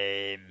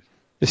 They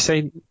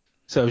signed.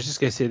 So I was just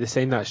going to say they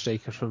signed that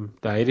striker from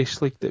the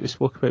Irish League that we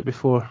spoke about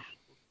before.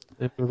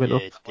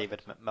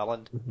 David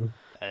McMillan,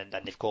 and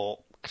then they've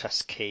got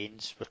Chris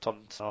Kane's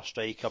returned to our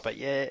striker. But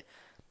yeah,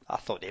 I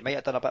thought they might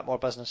have done a bit more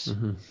business.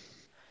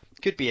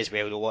 Could be as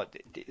well though. What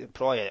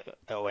probably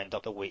it'll end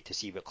up to wait to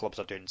see what clubs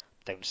are doing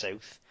down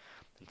south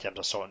in terms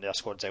of sorting their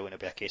squads out, and it'll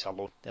be a case of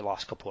loan the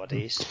last couple of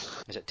days,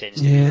 as it tends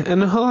to be. Yeah,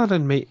 and the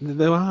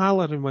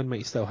Halloran one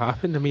might still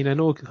happen. I mean, I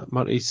know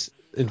Murray's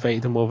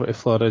invited him over to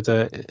Florida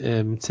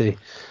to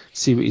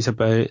see what he's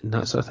about and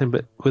that sort of thing,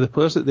 but with the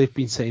players that they've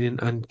been signing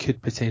and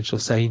could potentially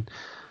sign,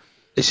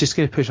 it's just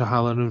going to push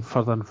O'Halloran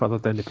further and further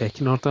down the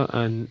pecking order,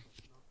 and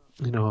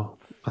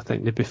I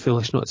think they'd be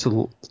foolish not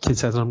to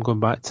consider him going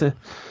back to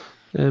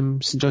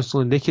St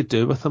Johnstone. They could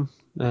do with him,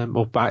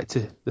 or back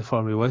to the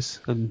form he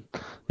was, and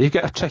they've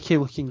got a tricky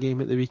looking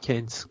game at the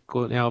weekend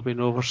going to Albion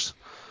Rovers.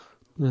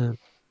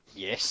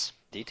 Yes,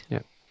 indeed. Yeah.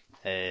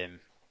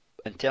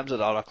 In terms of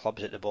the other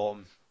clubs at the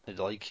bottom of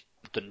the league,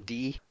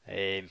 Dundee,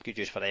 good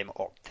news for them.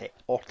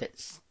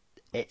 Ortiz,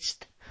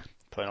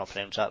 probably not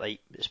pronounced that right.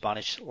 The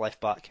Spanish left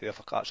back, who I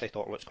actually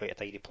thought looked quite a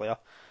tidy player.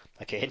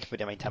 Again, would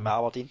you mind him at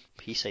Aberdeen?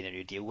 He signed a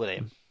new deal with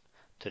them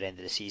to the end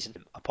of the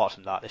season. Apart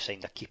from that, they've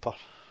signed a keeper.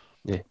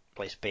 Yeah.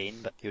 Plays Spain,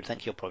 but you'd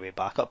think he'll probably be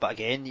back up. But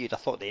again, you'd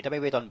have thought they'd have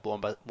maybe done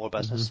more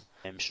business.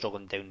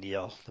 Struggling down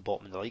near the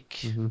bottom of the league.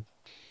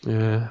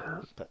 Yeah,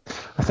 but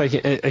I think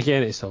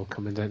it's all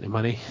coming down to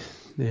money,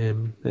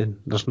 and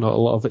there's not a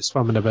lot of it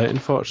swimming about,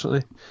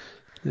 unfortunately.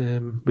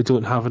 We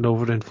don't have an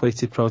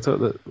overinflated product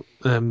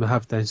that we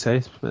have down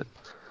south, but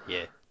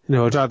yeah,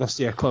 I'd rather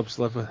see our clubs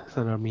live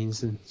within our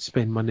means and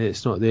spend money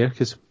that's not there,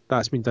 because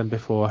that's been done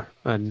before,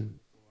 and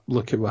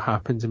look at what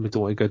happens, and we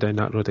don't want to go down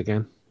that road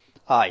again.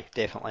 Aye,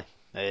 definitely.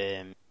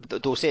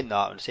 Though saying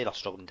that, when they say they're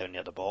struggling down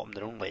near the bottom,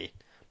 they're only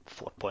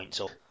 4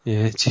 points up.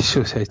 Yeah, it just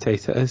shows how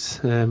tight it is.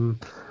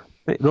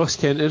 Ross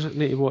County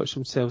need to watch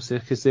themselves there,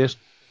 because they're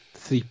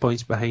 3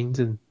 points behind,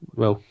 and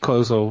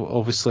Coyle's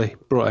obviously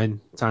brought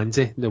in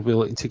Tansy. They'll be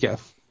looking to get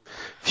a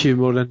few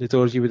more in the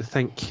door, you would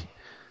think,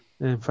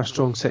 for a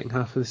strong second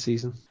half of the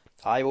season.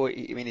 Aye, well,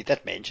 I mean, he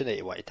did mention that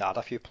he wanted to add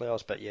a few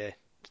players, but yeah,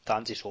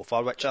 Tansy so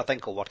far, which I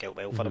think will work out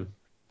well for him.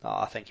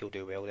 I think he'll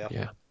do well there.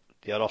 Yeah.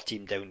 The other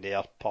team down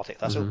there, Partick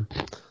Thistle,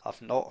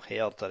 I've not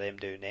heard of them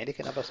doing any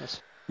kind of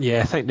business.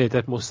 Yeah, I think they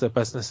did most of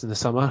their business in the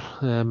summer.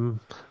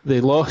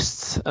 They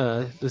lost,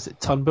 was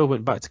it Turnbull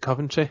went back to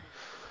Coventry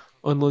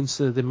on loan,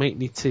 so they might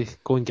need to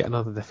go and get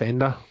another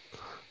defender.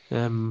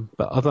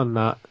 But other than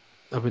that,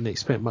 I wouldn't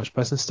expect much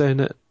business down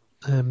at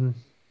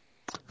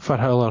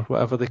Firhill, or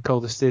whatever they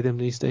call the stadium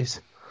these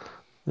days.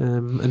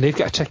 And they've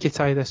got a tricky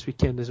tie this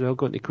weekend as well,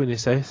 going to Queen of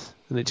South,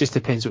 and it just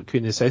depends what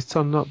Queen of South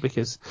turn up,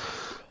 because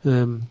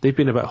they've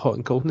been a bit hot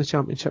and cold in the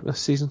Championship this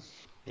season.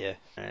 Yeah,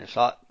 and so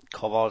that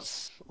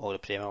covers all the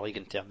Premier League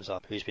in terms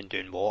of who's been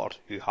doing what or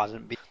who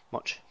hasn't been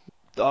much.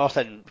 The other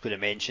thing I was going to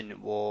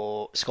mention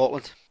was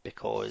Scotland,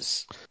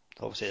 because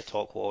obviously the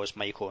talk was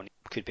Michael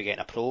could be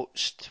getting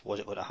approached. Was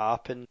it going to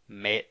happen?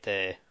 Met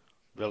the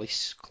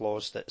release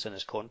clause that's in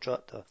his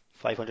contract, the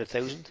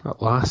 500,000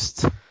 at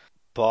last.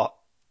 But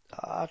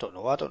I don't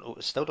know.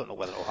 Still don't know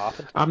whether it'll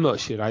happen. I'm not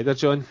sure either,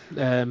 John.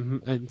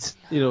 And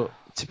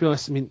to be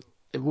honest, I mean,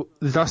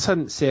 the dust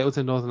hadn't settled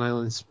in Northern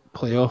Ireland's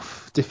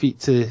playoff defeat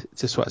to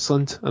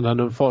Switzerland, and an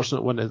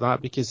unfortunate one at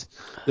that, because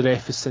the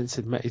ref has since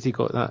admitted he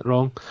got that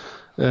wrong.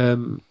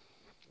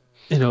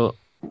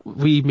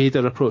 We made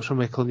our approach from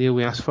Michael Neal.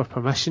 We asked for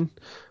permission.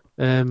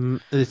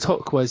 The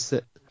talk was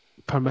that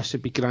permission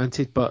would be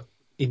granted, but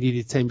he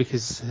needed time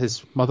because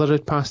his mother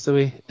had passed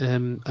away,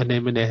 and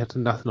then when they heard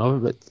nothing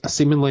of it, but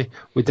seemingly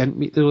we didn't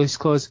meet the release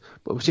clause,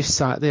 but we just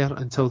sat there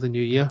until the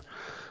new year.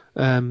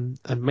 And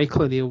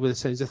Michael O'Neill, with the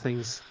sounds of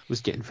things,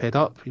 was getting fed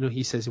up.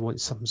 He says he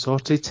wants something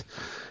sorted.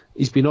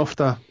 He's been offered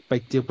a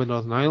big deal by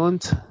Northern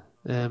Ireland.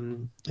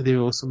 They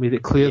also made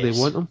it clear they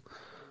want him.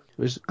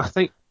 I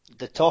think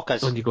the talk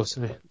is. On you go,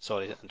 sorry.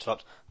 Sorry to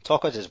interrupt.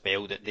 Talk is as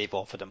well that they've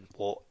offered him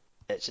what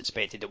it's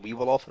expected that we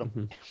will offer him.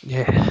 Mm-hmm.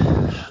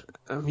 Yeah,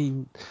 I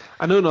mean,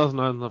 I know Northern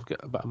Ireland have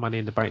got a bit of money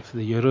in the bank for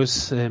the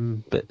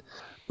Euros, but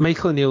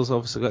Michael O'Neill's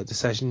obviously got a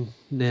decision.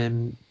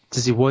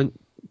 Does he want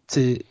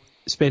to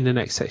spend the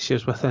next 6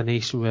 years with a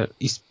nation where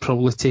he's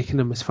probably taking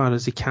them as far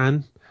as he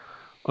can,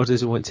 or does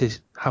he want to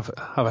have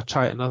a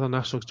try at another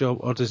national job,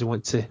 or does he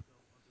want to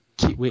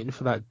keep waiting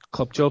for that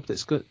club job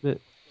that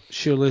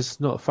surely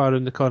is not far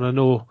in the corner? I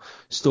know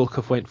Stoke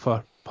have went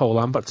for Paul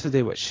Lambert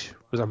today, which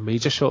was a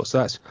major shot, so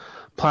that's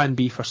plan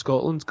B for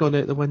Scotland gone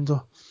out the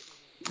window,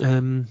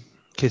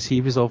 because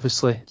he was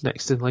obviously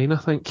next in line, I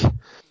think.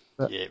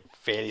 But, yeah,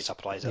 very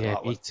surprised at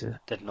that one. Too.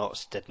 Did not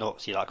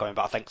see that coming,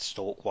 but I think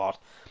Stoke were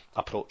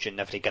approaching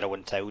every girl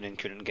in town and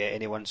couldn't get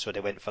anyone, so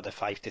they went for the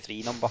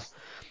 5-3 number.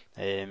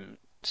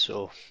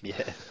 So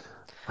yeah.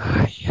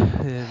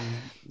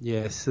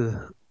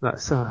 So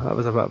that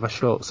was a bit of a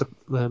shock. So,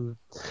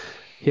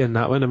 hearing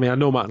that one, I mean, I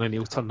know Martin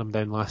O'Neill turned them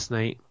down last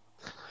night,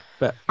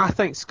 but I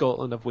think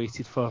Scotland have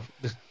waited for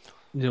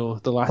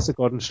the last of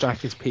Gordon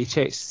Strachan's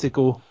paychecks to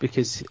go,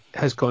 because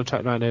his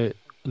contract ran out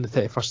on the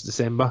 31st of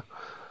December,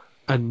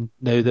 and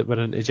now that we're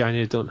into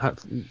January, don't have,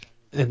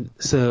 and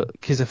so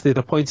because if they'd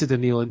appointed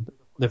O'Neill in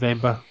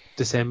November,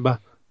 December,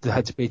 they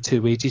had to pay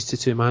 2 wages to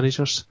 2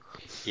 managers.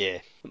 Yeah,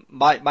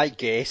 my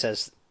guess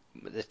is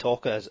the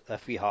talk is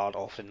if we had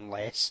offering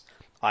less,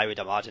 I would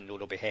imagine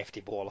there'll be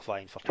hefty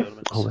qualifying for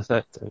tournaments. Oh, with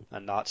it,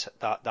 and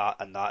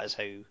that is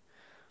how.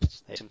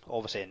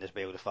 Obviously, in as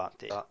well the fact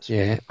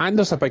that and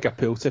there's a bigger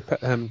pool to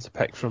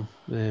pick from.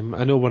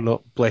 I know we're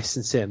not blessed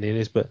in certain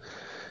areas, but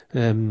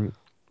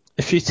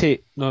if you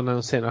take Northern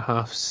Ireland centre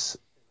halves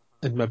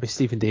and maybe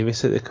Stephen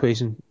Davis out of the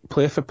equation,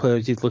 player for player,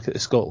 you'd look at the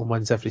Scotland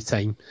ones every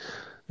time.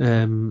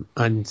 And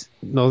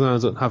Northern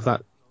Ireland don't have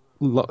that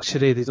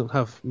luxury. They don't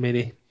have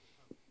many.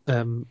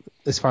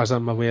 As far as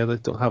I'm aware, they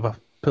don't have a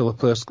pool of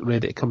players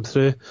ready to come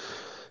through.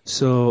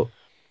 So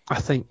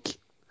I think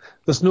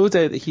there's no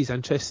doubt that he's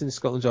interested in the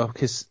Scotland job,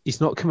 because he's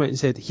not come out and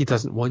said he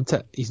doesn't want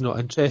it. He's not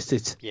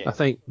interested. Yeah. I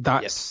think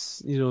that's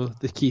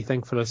the key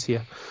thing for us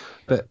here.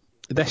 But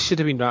this should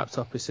have been wrapped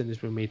up as soon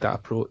as we made that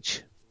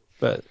approach.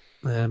 But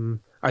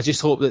I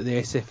just hope that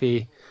the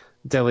SFA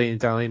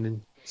dilly-dallying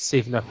and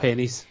saving their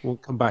pennies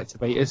won't come back to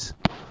bite us,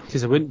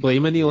 because I wouldn't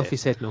blame O'Neill if he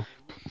said no.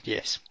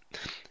 Yes.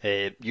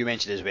 You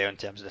mentioned as well in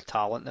terms of the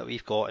talent that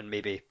we've got and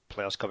maybe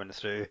players coming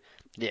through.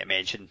 You need to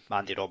mention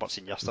Andy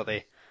Robertson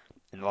yesterday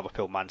in the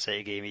Liverpool Man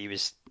City game. He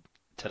was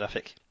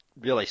terrific,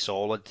 really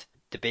solid.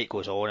 Debate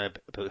goes on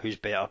about who's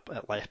better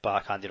at left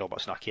back, Andy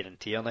Robertson or Kieran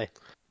Tierney.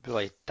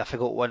 Really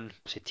difficult one.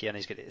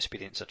 Tierney's got the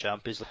experience of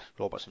Champions League.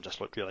 Robertson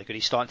just looked really good.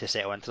 He's starting to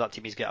settle into that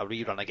team. He's got a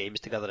rerun of games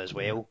together as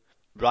well.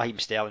 Raheem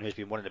Sterling, who's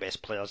been one of the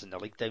best players in the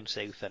league down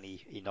south, and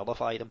he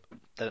nullified him.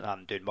 Didn't have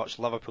him doing much.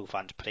 Liverpool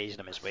fans praising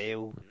him as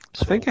well.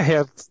 So, I think I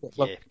heard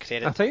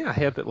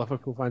that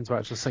Liverpool fans were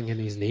actually singing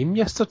his name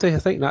yesterday. I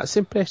think that's the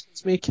impression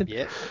it's making.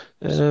 Yeah.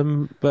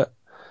 But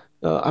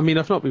I mean,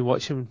 I've not been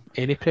watching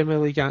any Premier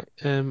League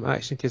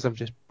action because I'm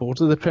just bored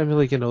of the Premier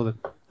League and all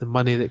the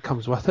money that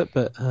comes with it.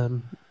 But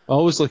I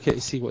always look at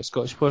to see what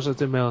Scottish players are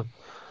doing well.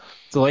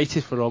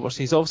 Delighted for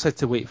Robertson. He's obviously had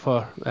to wait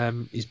for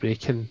his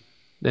break, and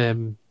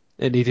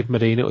it needed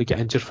Moreno to get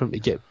injured for him to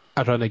get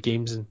a run of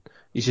games, and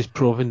he's just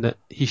proven that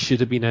he should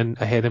have been in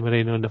ahead of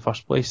Moreno in the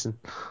first place, and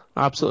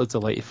absolutely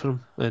delighted for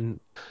him. And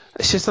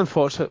it's just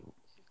unfortunate.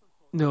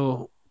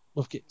 No,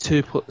 we've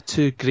got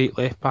two great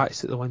left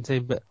backs at the one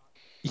time, but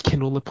you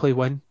can only play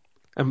one,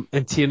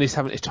 and Tierney's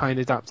having to try and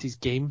adapt his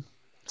game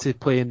to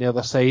play on the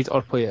other side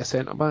or play at a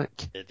centre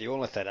back. The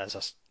only thing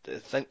is,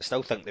 I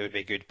still think they would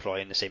be good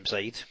probably on the same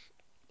side,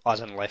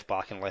 as in left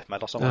back and left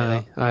mid or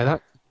something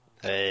like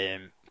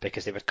that.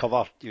 Because you would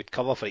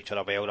cover for each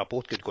other well. They're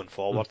both good going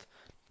forward,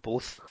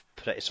 both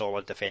pretty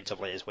solid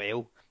defensively as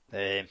well.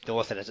 The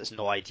only thing is it's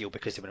not ideal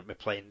because they wouldn't be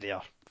playing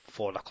there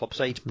for the club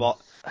side, but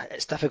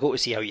it's difficult to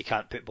see how you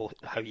can't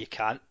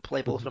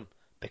play both of them,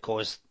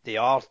 because they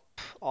are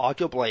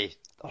arguably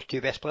our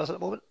two best players at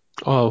the moment.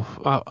 Oh,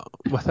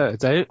 without a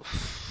doubt.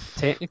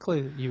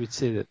 Technically, you would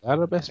say that they're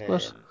our best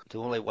players. The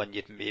only one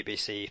you'd maybe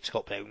say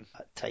Scott Brown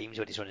at times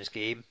when he's on his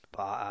game,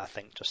 but I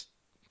think just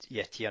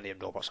Tierney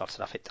and Roberts are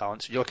terrific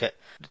talents. You look at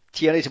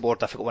Tierney's a more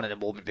difficult one at the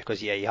moment because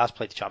he has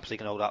played the Champions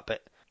League and all that,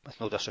 but with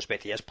no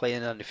disrespect, he is playing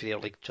in the inferior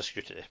league, just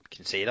you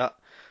can say that.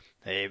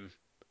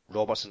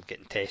 Robertson's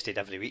getting tested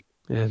every week.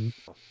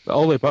 But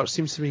Ollie Burke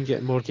seems to be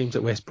getting more games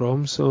at West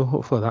Brom, so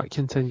hopefully that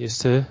continues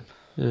too.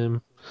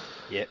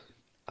 Yeah,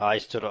 I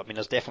mean,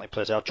 there's definitely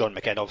players there. John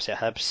McGinn, obviously at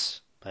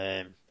Hibs.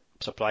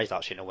 Surprised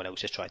actually no one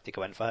else is trying to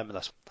go in for him in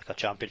this, like a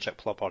Championship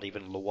club or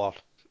even lower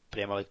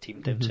Premier League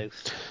team down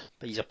south.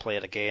 But he's a player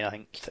again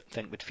I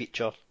think would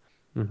feature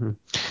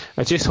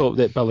I just hope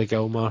that Billy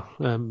Gilmour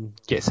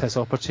gets his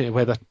opportunity,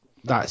 whether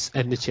that's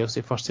in the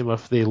Chelsea first team or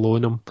if they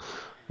loan him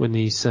when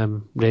he's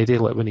ready,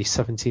 like when he's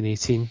 17,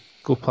 18,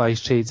 go play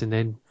his trades and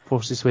then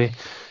force his way.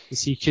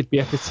 He could be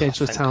a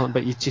potential talent,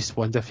 but you just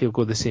wonder if he'll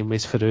go the same way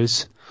as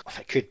Feruz.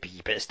 It could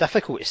be, but it's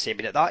difficult to say. I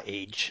mean, at that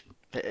age,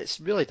 it's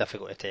really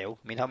difficult to tell.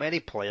 I mean, how many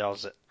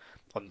players at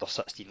under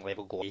 16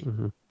 level go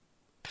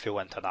full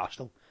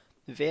international?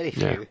 Very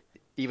few. Yeah.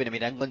 Even, I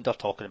mean, England are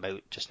talking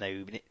about just now,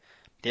 I mean,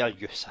 their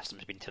youth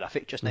system's been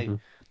terrific just now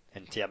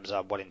in terms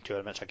of winning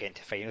tournaments or getting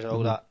to finals and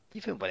all that.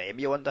 Even with them,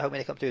 you wonder how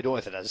many come through. I don't know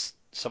if there is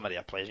some of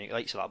their players,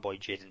 like so that boy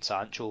Jadon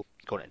Sancho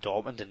going to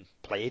Dortmund and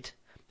played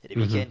at the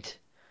weekend.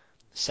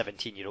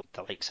 17-year-old,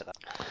 the likes of that.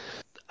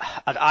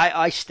 And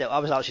I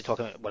was actually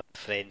talking with one of my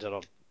friends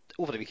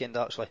over the weekend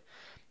actually.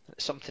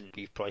 It's something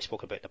we've probably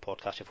spoken about in the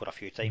podcast before a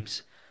few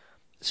times.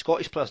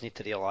 Scottish players need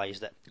to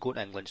realise that going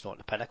to England's not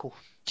the pinnacle.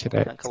 Correct.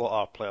 I think a lot of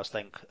our players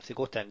think if they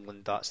go to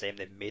England, that's them,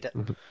 they've made it.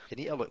 They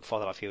need to look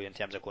further afield in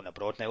terms of going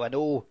abroad. Now, I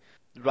know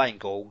Ryan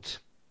Gauld,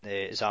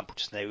 the example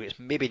just now, it's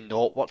maybe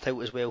not worked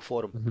out as well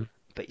for him,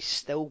 but he's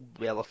still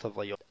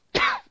relatively young,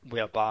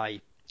 whereby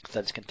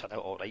things can turn out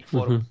alright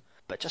for him.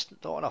 But just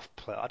not enough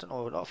players. I don't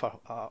know, not enough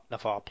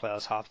of our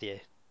players have the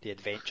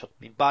adventure. I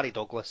mean, Barry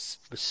Douglas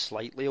was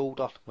slightly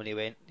older when he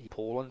went to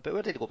Poland, but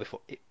where did he go before?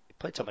 He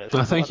played somewhere else.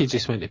 I think he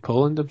just went to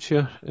Poland, I'm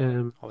sure.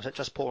 Or was it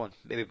just Poland?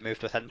 Maybe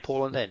moved within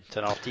Poland then to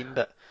another team,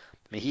 but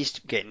I mean, he's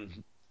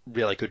getting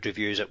really good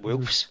reviews at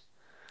Wolves.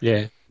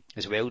 Yeah.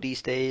 As well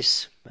these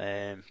days.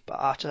 But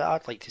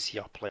I'd like to see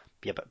our player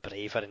be a bit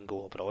braver and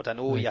go abroad. I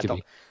know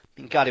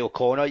Gary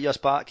O'Connor years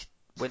back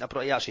went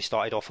abroad. He actually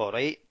started off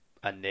alright,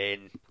 and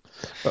then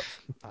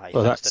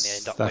that's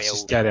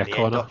just Gary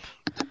O'Connor.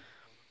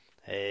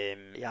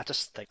 I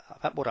just think a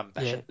bit more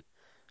ambition.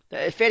 Yeah.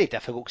 It's very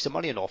difficult because the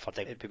money on offer,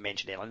 like we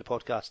mentioned earlier in the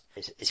podcast,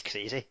 is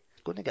crazy.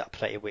 Going to get a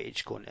pretty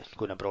wage going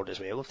abroad as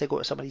well if they go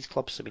to some of these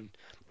clubs. I mean,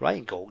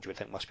 Ryan Gauld, you would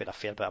think, must be a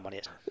fair bit of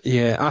money.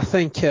 Yeah, I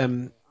think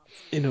it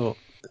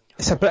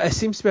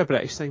seems to be a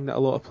British thing that a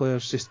lot of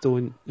players just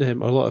don't, or a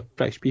lot of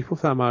British people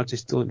for that matter,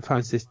 just don't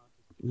fancy,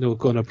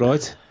 going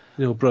abroad.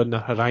 Broaden their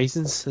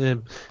horizons.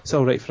 It's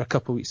all right for a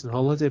couple of weeks on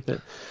holiday,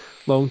 but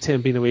long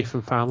term being away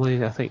from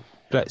family, I think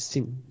Brits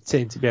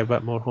tend to be a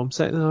bit more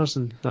homesick than ours,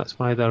 and that's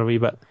why they're a wee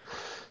bit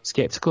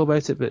sceptical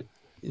about it. But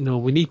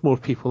we need more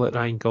people like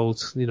Ryan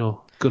Gauld,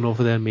 going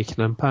over there and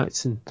making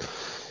impacts, and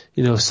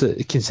so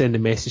it can send a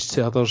message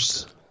to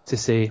others to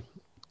say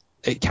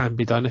it can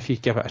be done if you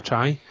give it a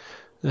try.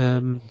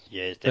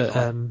 Yeah,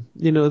 definitely.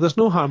 But, there's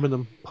no harm in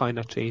them playing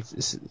their trades.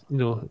 It's,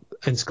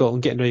 in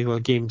Scotland, getting regular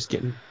games,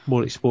 getting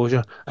more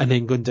exposure, and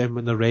then going down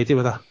when they're ready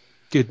with a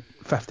good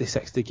 50,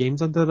 60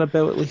 games under their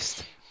belt at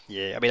least.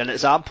 Yeah, I mean, an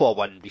example of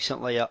one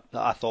recently that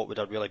I thought would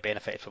have really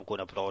benefited from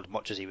going abroad,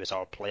 much as he was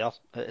our player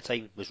at the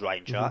time, was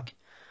Ryan Jack.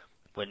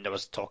 When there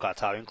was talk of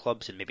Italian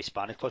clubs and maybe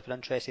Spanish clubs were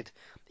interested,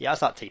 he has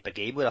that type of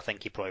game where I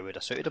think he probably would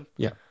have suited him.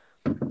 Yeah.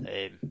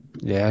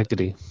 Yeah, I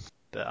agree.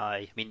 But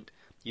I mean,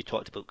 you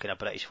talked about kind of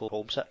British folk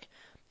homesick.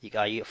 You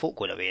get folk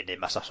going away and they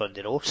miss a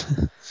Sunday roast,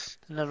 and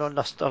they're on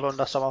their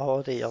summer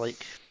holiday. You're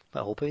like,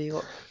 what hope have you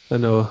got? I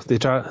know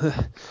they'd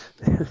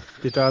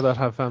rather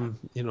have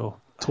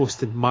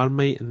toasted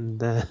Marmite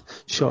and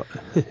shot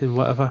and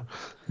whatever,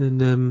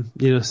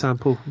 and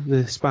sample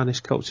the Spanish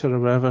culture or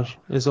whatever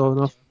is all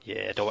enough.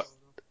 Yeah,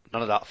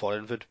 none of that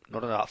foreign food.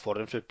 None of that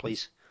foreign food,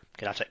 please.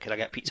 Can I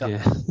get pizza?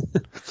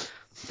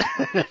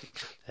 Yeah.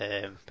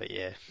 But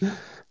yeah.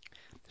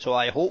 So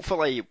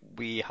hopefully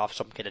we have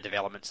some kind of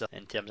developments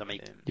in terms of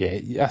Mike.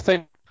 Yeah, I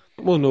think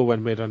we'll know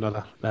one way or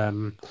another.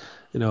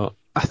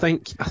 I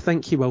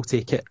think he will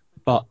take it,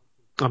 but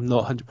I'm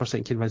not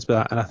 100% convinced by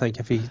that. And I think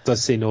if he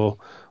does say no,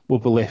 we'll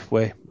be left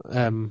with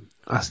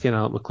asking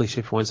Alex McLeish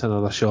if he wants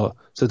another shot.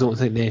 So I don't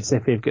think the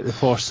SFA have got the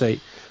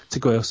foresight to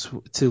go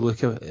to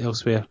look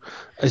elsewhere,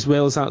 as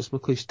well as Alex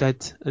McLeish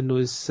did in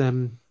those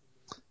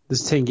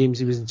 10 games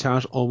he was in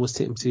charge, almost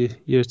take him to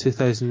year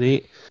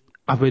 2008.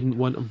 I wouldn't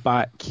want him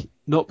back,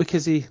 not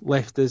because he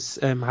left us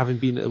having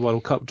been at the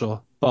World Cup draw,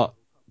 but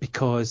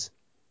because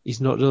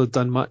he's not really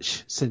done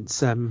much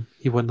since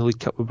he won the League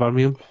Cup with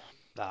Birmingham.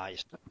 And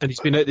he's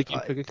been out the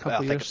game for a good couple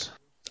of years.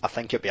 I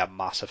think it'd be a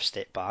massive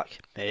step back.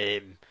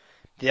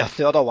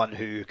 The other one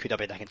who could have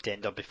been a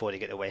contender before he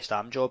got the West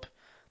Ham job,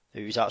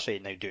 who's actually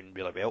now doing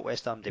really well at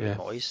West Ham, David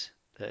Moyes.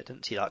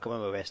 Didn't see that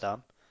coming with West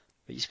Ham.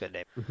 But he's got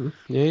them.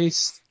 Yeah,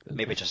 he's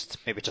maybe just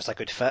a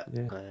good fit.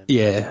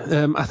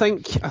 I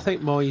think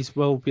Moyes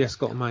will be a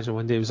Scotland manager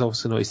one day. It was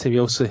also noticed him. He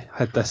also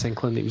had this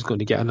inkling that he was going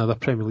to get another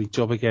Premier League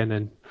job again,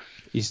 and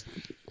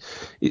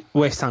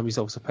West Ham. He's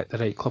also picked the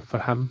right club for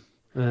him.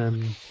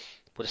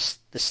 But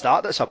the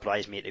start that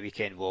surprised me at the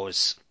weekend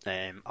was,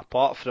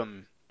 apart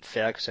from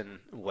Ferguson,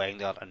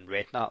 Wenger, and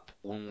Redknapp,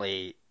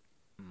 only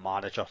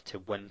manager to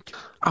win.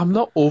 I'm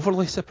not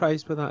overly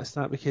surprised by that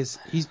stat because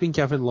he's been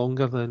given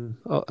longer than.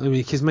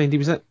 Because mind he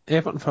was at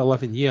Everton for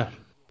 11 years.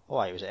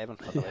 Oh, he was at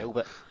Everton for a while,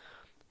 but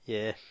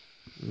yeah.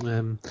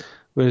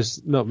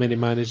 Whereas not many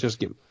managers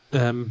get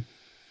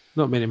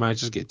not many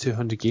managers get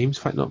 200 games.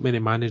 In fact, not many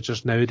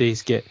managers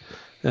nowadays get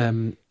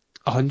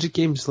 100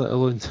 games, let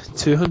alone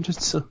 200.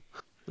 So,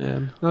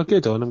 no,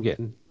 good on him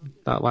getting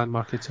that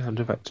landmark of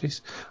 200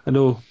 victories. I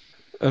know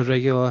a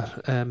regular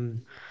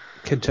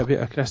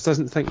contributor, Chris,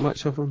 doesn't think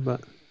much of him,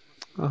 but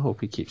I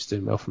hope he keeps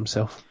doing well for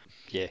himself.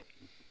 Yeah,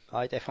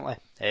 aye, definitely.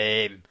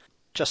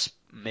 Just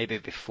maybe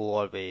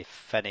before we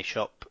finish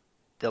up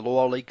the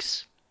lower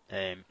leagues,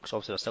 because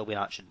obviously there's still been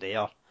action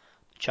there.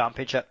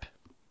 Championship,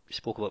 we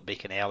spoke about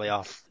breaking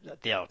earlier.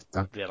 They're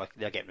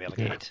getting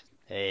relegated.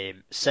 Yeah.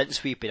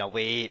 Since we've been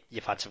away,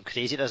 you've had some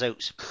crazy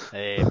results.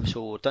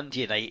 So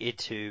Dundee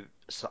United, who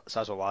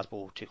Sazzo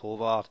Lasbo took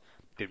over,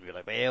 doing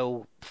really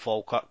well.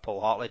 Falkirk,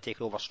 Paul Hartley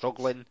taking over,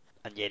 struggling,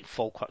 and then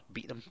Falkirk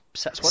beat them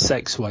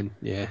 6-1. 6-1,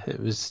 yeah, it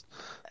was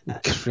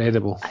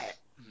incredible.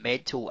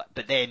 Mental,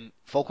 but then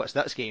Falkirk's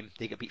next game,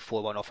 they get beat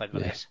 4-1 off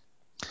Inverness.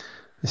 Yeah.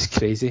 It's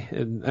crazy,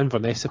 and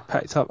Inverness have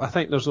picked up. I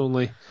think there's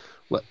only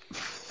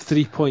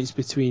 3 points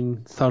between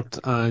 3rd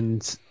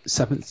and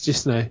 7th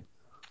just now,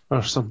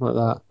 or something like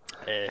that.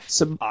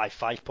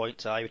 5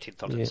 points, between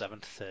 3rd and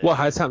 7th. What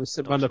has happened?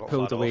 St Mirren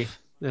pulled away.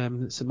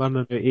 St Mirren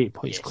are now 8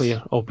 points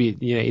clear,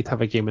 albeit United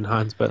have a game in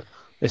hand, but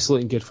it's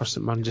looking good for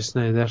St Mirren just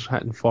now. They're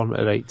hitting form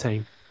at the right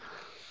time.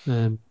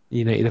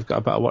 United have got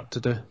a bit of work to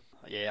do.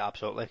 Yeah,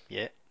 absolutely.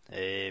 Yeah.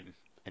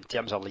 In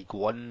terms of League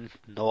One,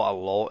 not a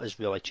lot has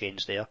really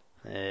changed there.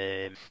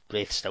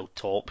 Braith still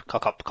top,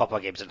 couple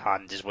of games in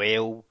hand as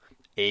well.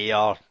 Ayr,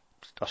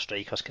 our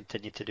strikers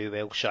continue to do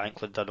well.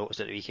 Shankland, I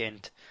noticed at the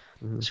weekend,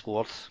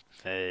 scored.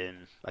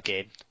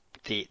 Again,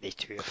 they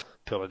too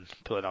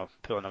are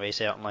pulling away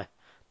certainly.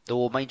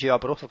 Though, mind you,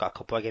 Arbroath have got a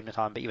couple of games in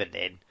hand, but even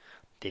then,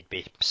 they'd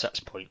be 6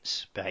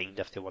 points behind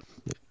if they won.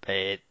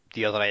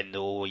 The other end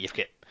though, you've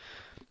got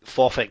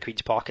Forfar and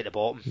Queen's Park at the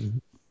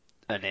bottom,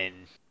 and then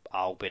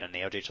Albion and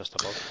Airdrie just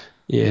above.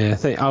 Yeah, I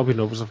think Albion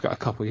Rovers have got a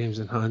couple of games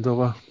in hand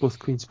over both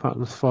Queen's Park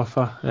and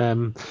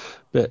Forfar.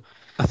 But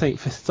I think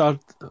for third,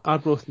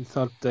 Arbroath and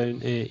third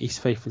down, East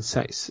Fife and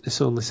 6,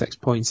 it's only 6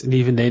 points, and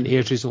even then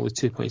Airdrie's only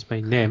 2 points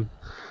behind them.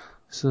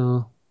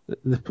 So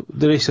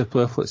the race of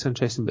playoff looks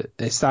interesting, but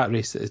it's that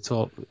race at the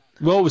top.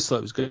 We always thought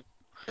it was good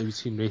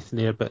between Wraith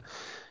and Ayr, but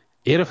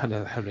Ayr have had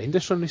a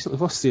horrendous run recently.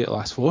 They've lost 3 at the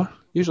last 4.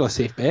 Usually a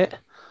safe bet.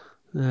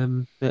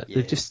 But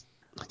they've just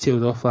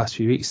tailed off last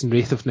few weeks, and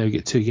Wraith have now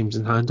got 2 games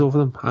in hand over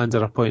them and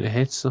are a point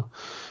ahead, so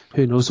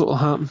who knows what will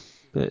happen,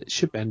 but it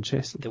should be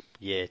interesting.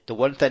 The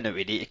one thing that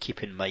we need to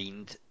keep in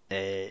mind,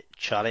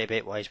 charity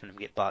bet wise, when we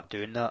get back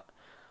doing that,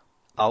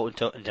 in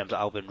terms of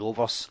Albion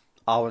Rovers,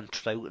 Alan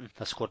Troughton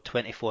has scored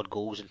 24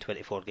 goals in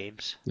 24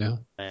 games. Yeah.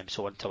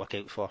 So one to look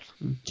out for.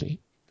 Okay.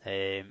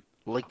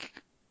 League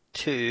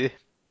 2,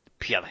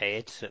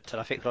 Peterhead,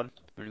 terrific run.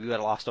 When we were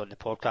last on the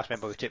podcast,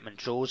 remember we took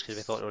Montrose because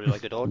we thought they were really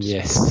good odds.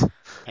 Yes. I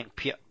think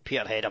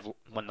Peterhead have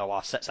won the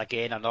last 6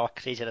 again. Another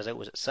crazy result,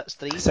 was it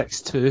 6-3?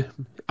 6-2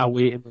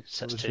 away.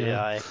 6-2,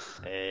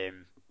 aye.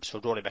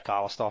 So Rory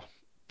McAllister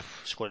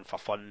scoring for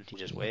fun,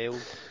 he as well.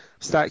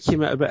 Stat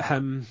came out about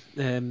him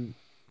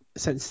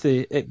since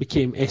it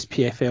became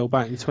SPFL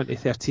back in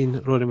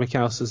 2013. Rory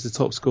McAllister is the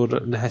top scorer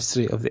in the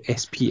history of the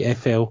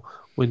SPFL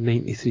with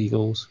 93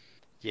 goals.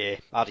 Yeah,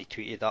 I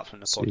retweeted that from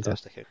the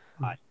podcast account.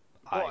 Aye.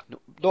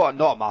 Not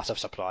a massive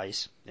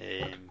surprise.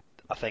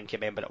 I think I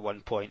remember at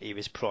one point he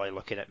was probably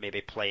looking at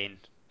maybe playing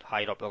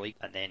higher up the league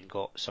and then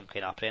got some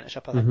kind of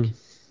apprenticeship, I think.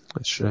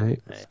 That's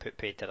right. Put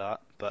paid to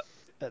that, but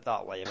at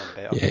that level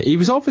better. Yeah, he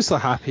was obviously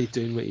happy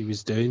doing what he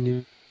was doing.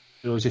 You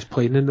know, just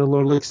playing in the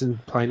lower leagues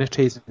and playing a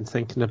trade and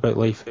thinking about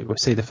life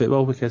outside of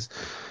football, because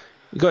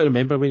you got to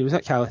remember when he was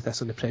at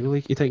Calithus in the Premier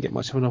League, he didn't get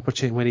much of an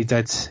opportunity. When he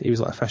did, he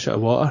was like a fish out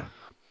of water.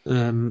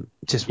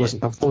 Just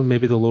wasn't comfortable.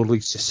 Maybe the lower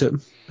leagues just suit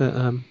him, but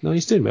no,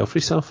 he's doing well for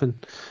himself,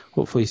 and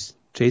hopefully his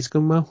trade's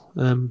going well.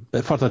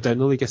 But further down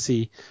the league, I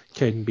see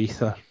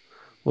Cowdenbeath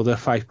they're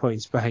 5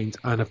 points behind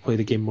and have played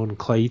a game more than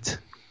Clyde,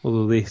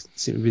 although they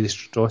seem to be the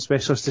draw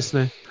specialists just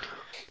now.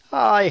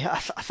 I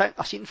think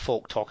I've seen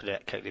folk talking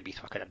about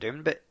Cowdenbeath were kind of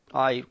doomed, but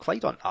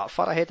Clyde aren't that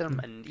far ahead of them,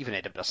 and even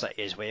Edinburgh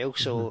City as well,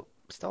 so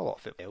still a lot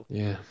of football.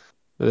 Yeah.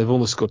 But they've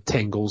only scored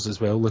 10 goals as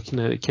well, looking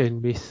at it,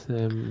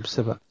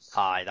 Cowdenbeath.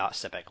 Aye,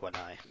 that's the big one,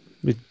 aye.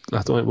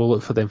 I don't think we'll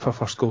look for them for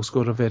first goal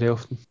scorer very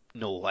often.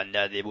 No, and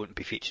they won't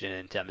be featuring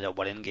in terms of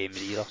winning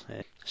games either.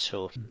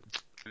 So,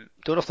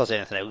 don't know if there's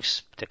anything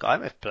else to go. I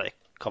think we've pretty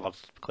covered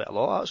quite a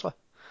lot, actually.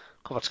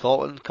 Covered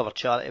Scotland, covered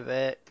charity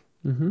vet,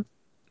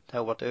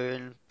 how we're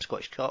doing,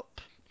 Scottish Cup,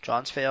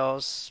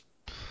 transfers,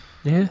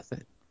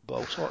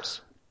 all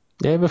sorts.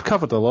 Yeah, we've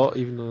covered a lot,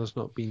 even though there's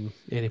not been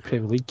any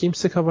Premier League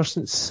games to cover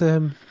since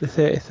the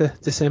 30th of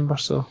December,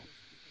 so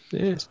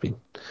yeah, it's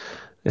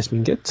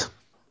been good.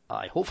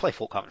 Aye, hopefully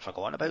folk haven't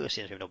forgotten about us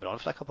since we've not been on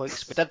for a couple of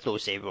weeks. We did though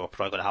say we were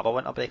probably going to have a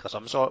winter break of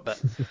some sort,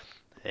 but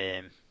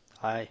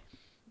aye,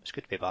 it's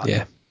good to be back.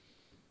 Yeah.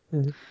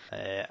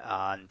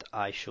 And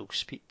I shall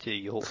speak to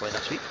you hopefully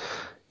next week.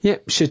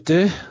 Yep, should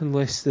do,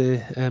 unless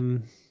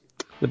the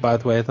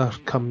bad weather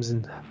comes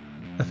and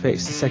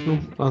affects the signal.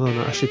 Other than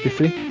that, I should be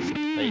free.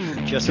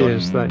 Right,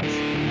 cheers, thanks.